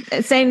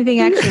anything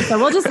extra. So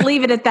we'll just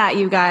leave it at that,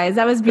 you guys.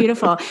 That was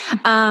beautiful.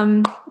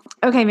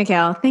 Okay,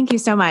 Mikhail, thank you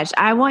so much.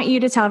 I want you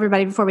to tell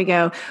everybody before we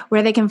go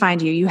where they can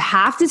find you. You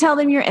have to tell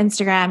them your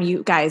Instagram.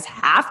 You guys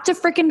have to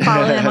freaking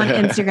follow them on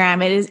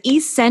Instagram. It is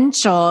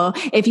essential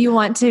if you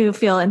want to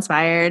feel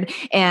inspired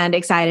and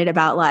excited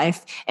about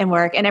life and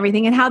work and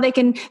everything, and how they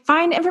can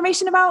find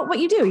information about what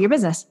you do, your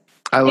business.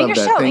 I love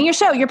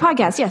that. Your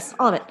podcast. Yes,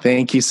 all of it.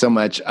 Thank you so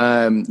much.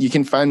 You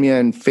can find me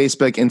on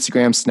Facebook,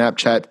 Instagram,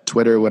 Snapchat,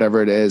 Twitter,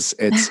 whatever it is.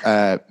 It's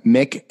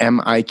Mick,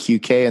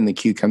 M-I-Q-K, and the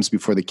Q comes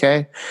before the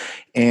K.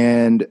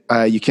 And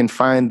you can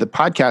find the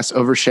podcast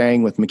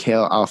Oversharing with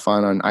Mikhail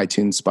Alfon on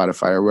iTunes,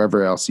 Spotify, or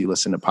wherever else you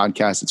listen to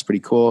podcasts. It's pretty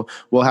cool.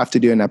 We'll have to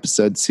do an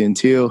episode soon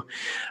too.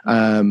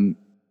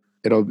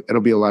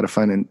 It'll be a lot of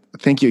fun. And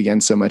thank you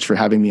again so much for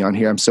having me on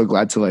here. I'm so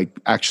glad to like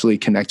actually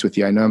connect with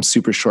you. I know I'm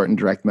super short and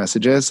direct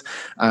messages,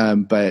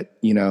 but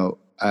you know,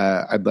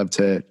 I'd love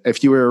to,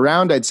 if you were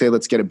around, I'd say,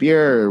 let's get a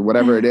beer or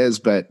whatever it is.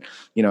 But,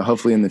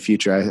 hopefully in the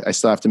future, I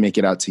still have to make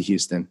it out to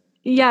Houston.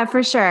 Yeah,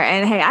 for sure.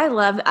 And hey, I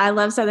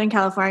love Southern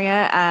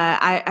California.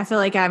 I feel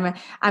like I'm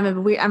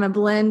a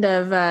blend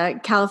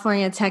of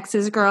California,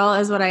 Texas girl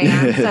is what I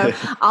am. So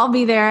I'll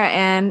be there,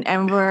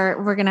 and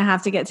we're gonna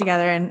have to get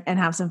together and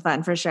have some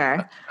fun for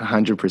sure.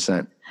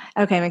 100%.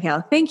 Okay,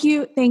 Mikhail. Thank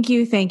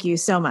you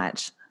so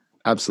much.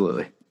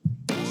 Absolutely.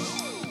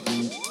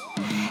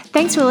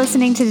 Thanks for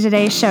listening to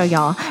today's show,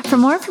 y'all. For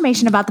more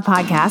information about the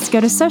podcast,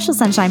 go to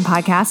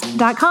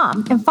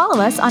socialsunshinepodcast.com and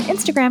follow us on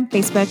Instagram,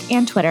 Facebook,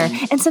 and Twitter,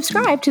 and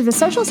subscribe to the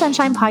Social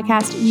Sunshine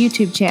Podcast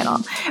YouTube channel.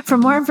 For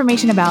more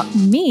information about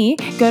me,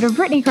 go to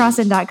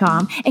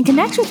BrittanyCrossan.com and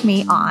connect with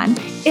me on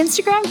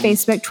Instagram,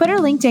 Facebook, Twitter,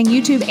 LinkedIn,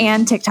 YouTube,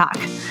 and TikTok.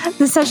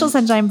 The Social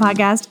Sunshine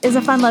Podcast is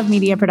a Fun Love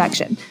Media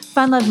production.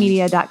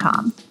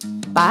 funlovemedia.com.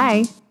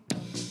 Bye.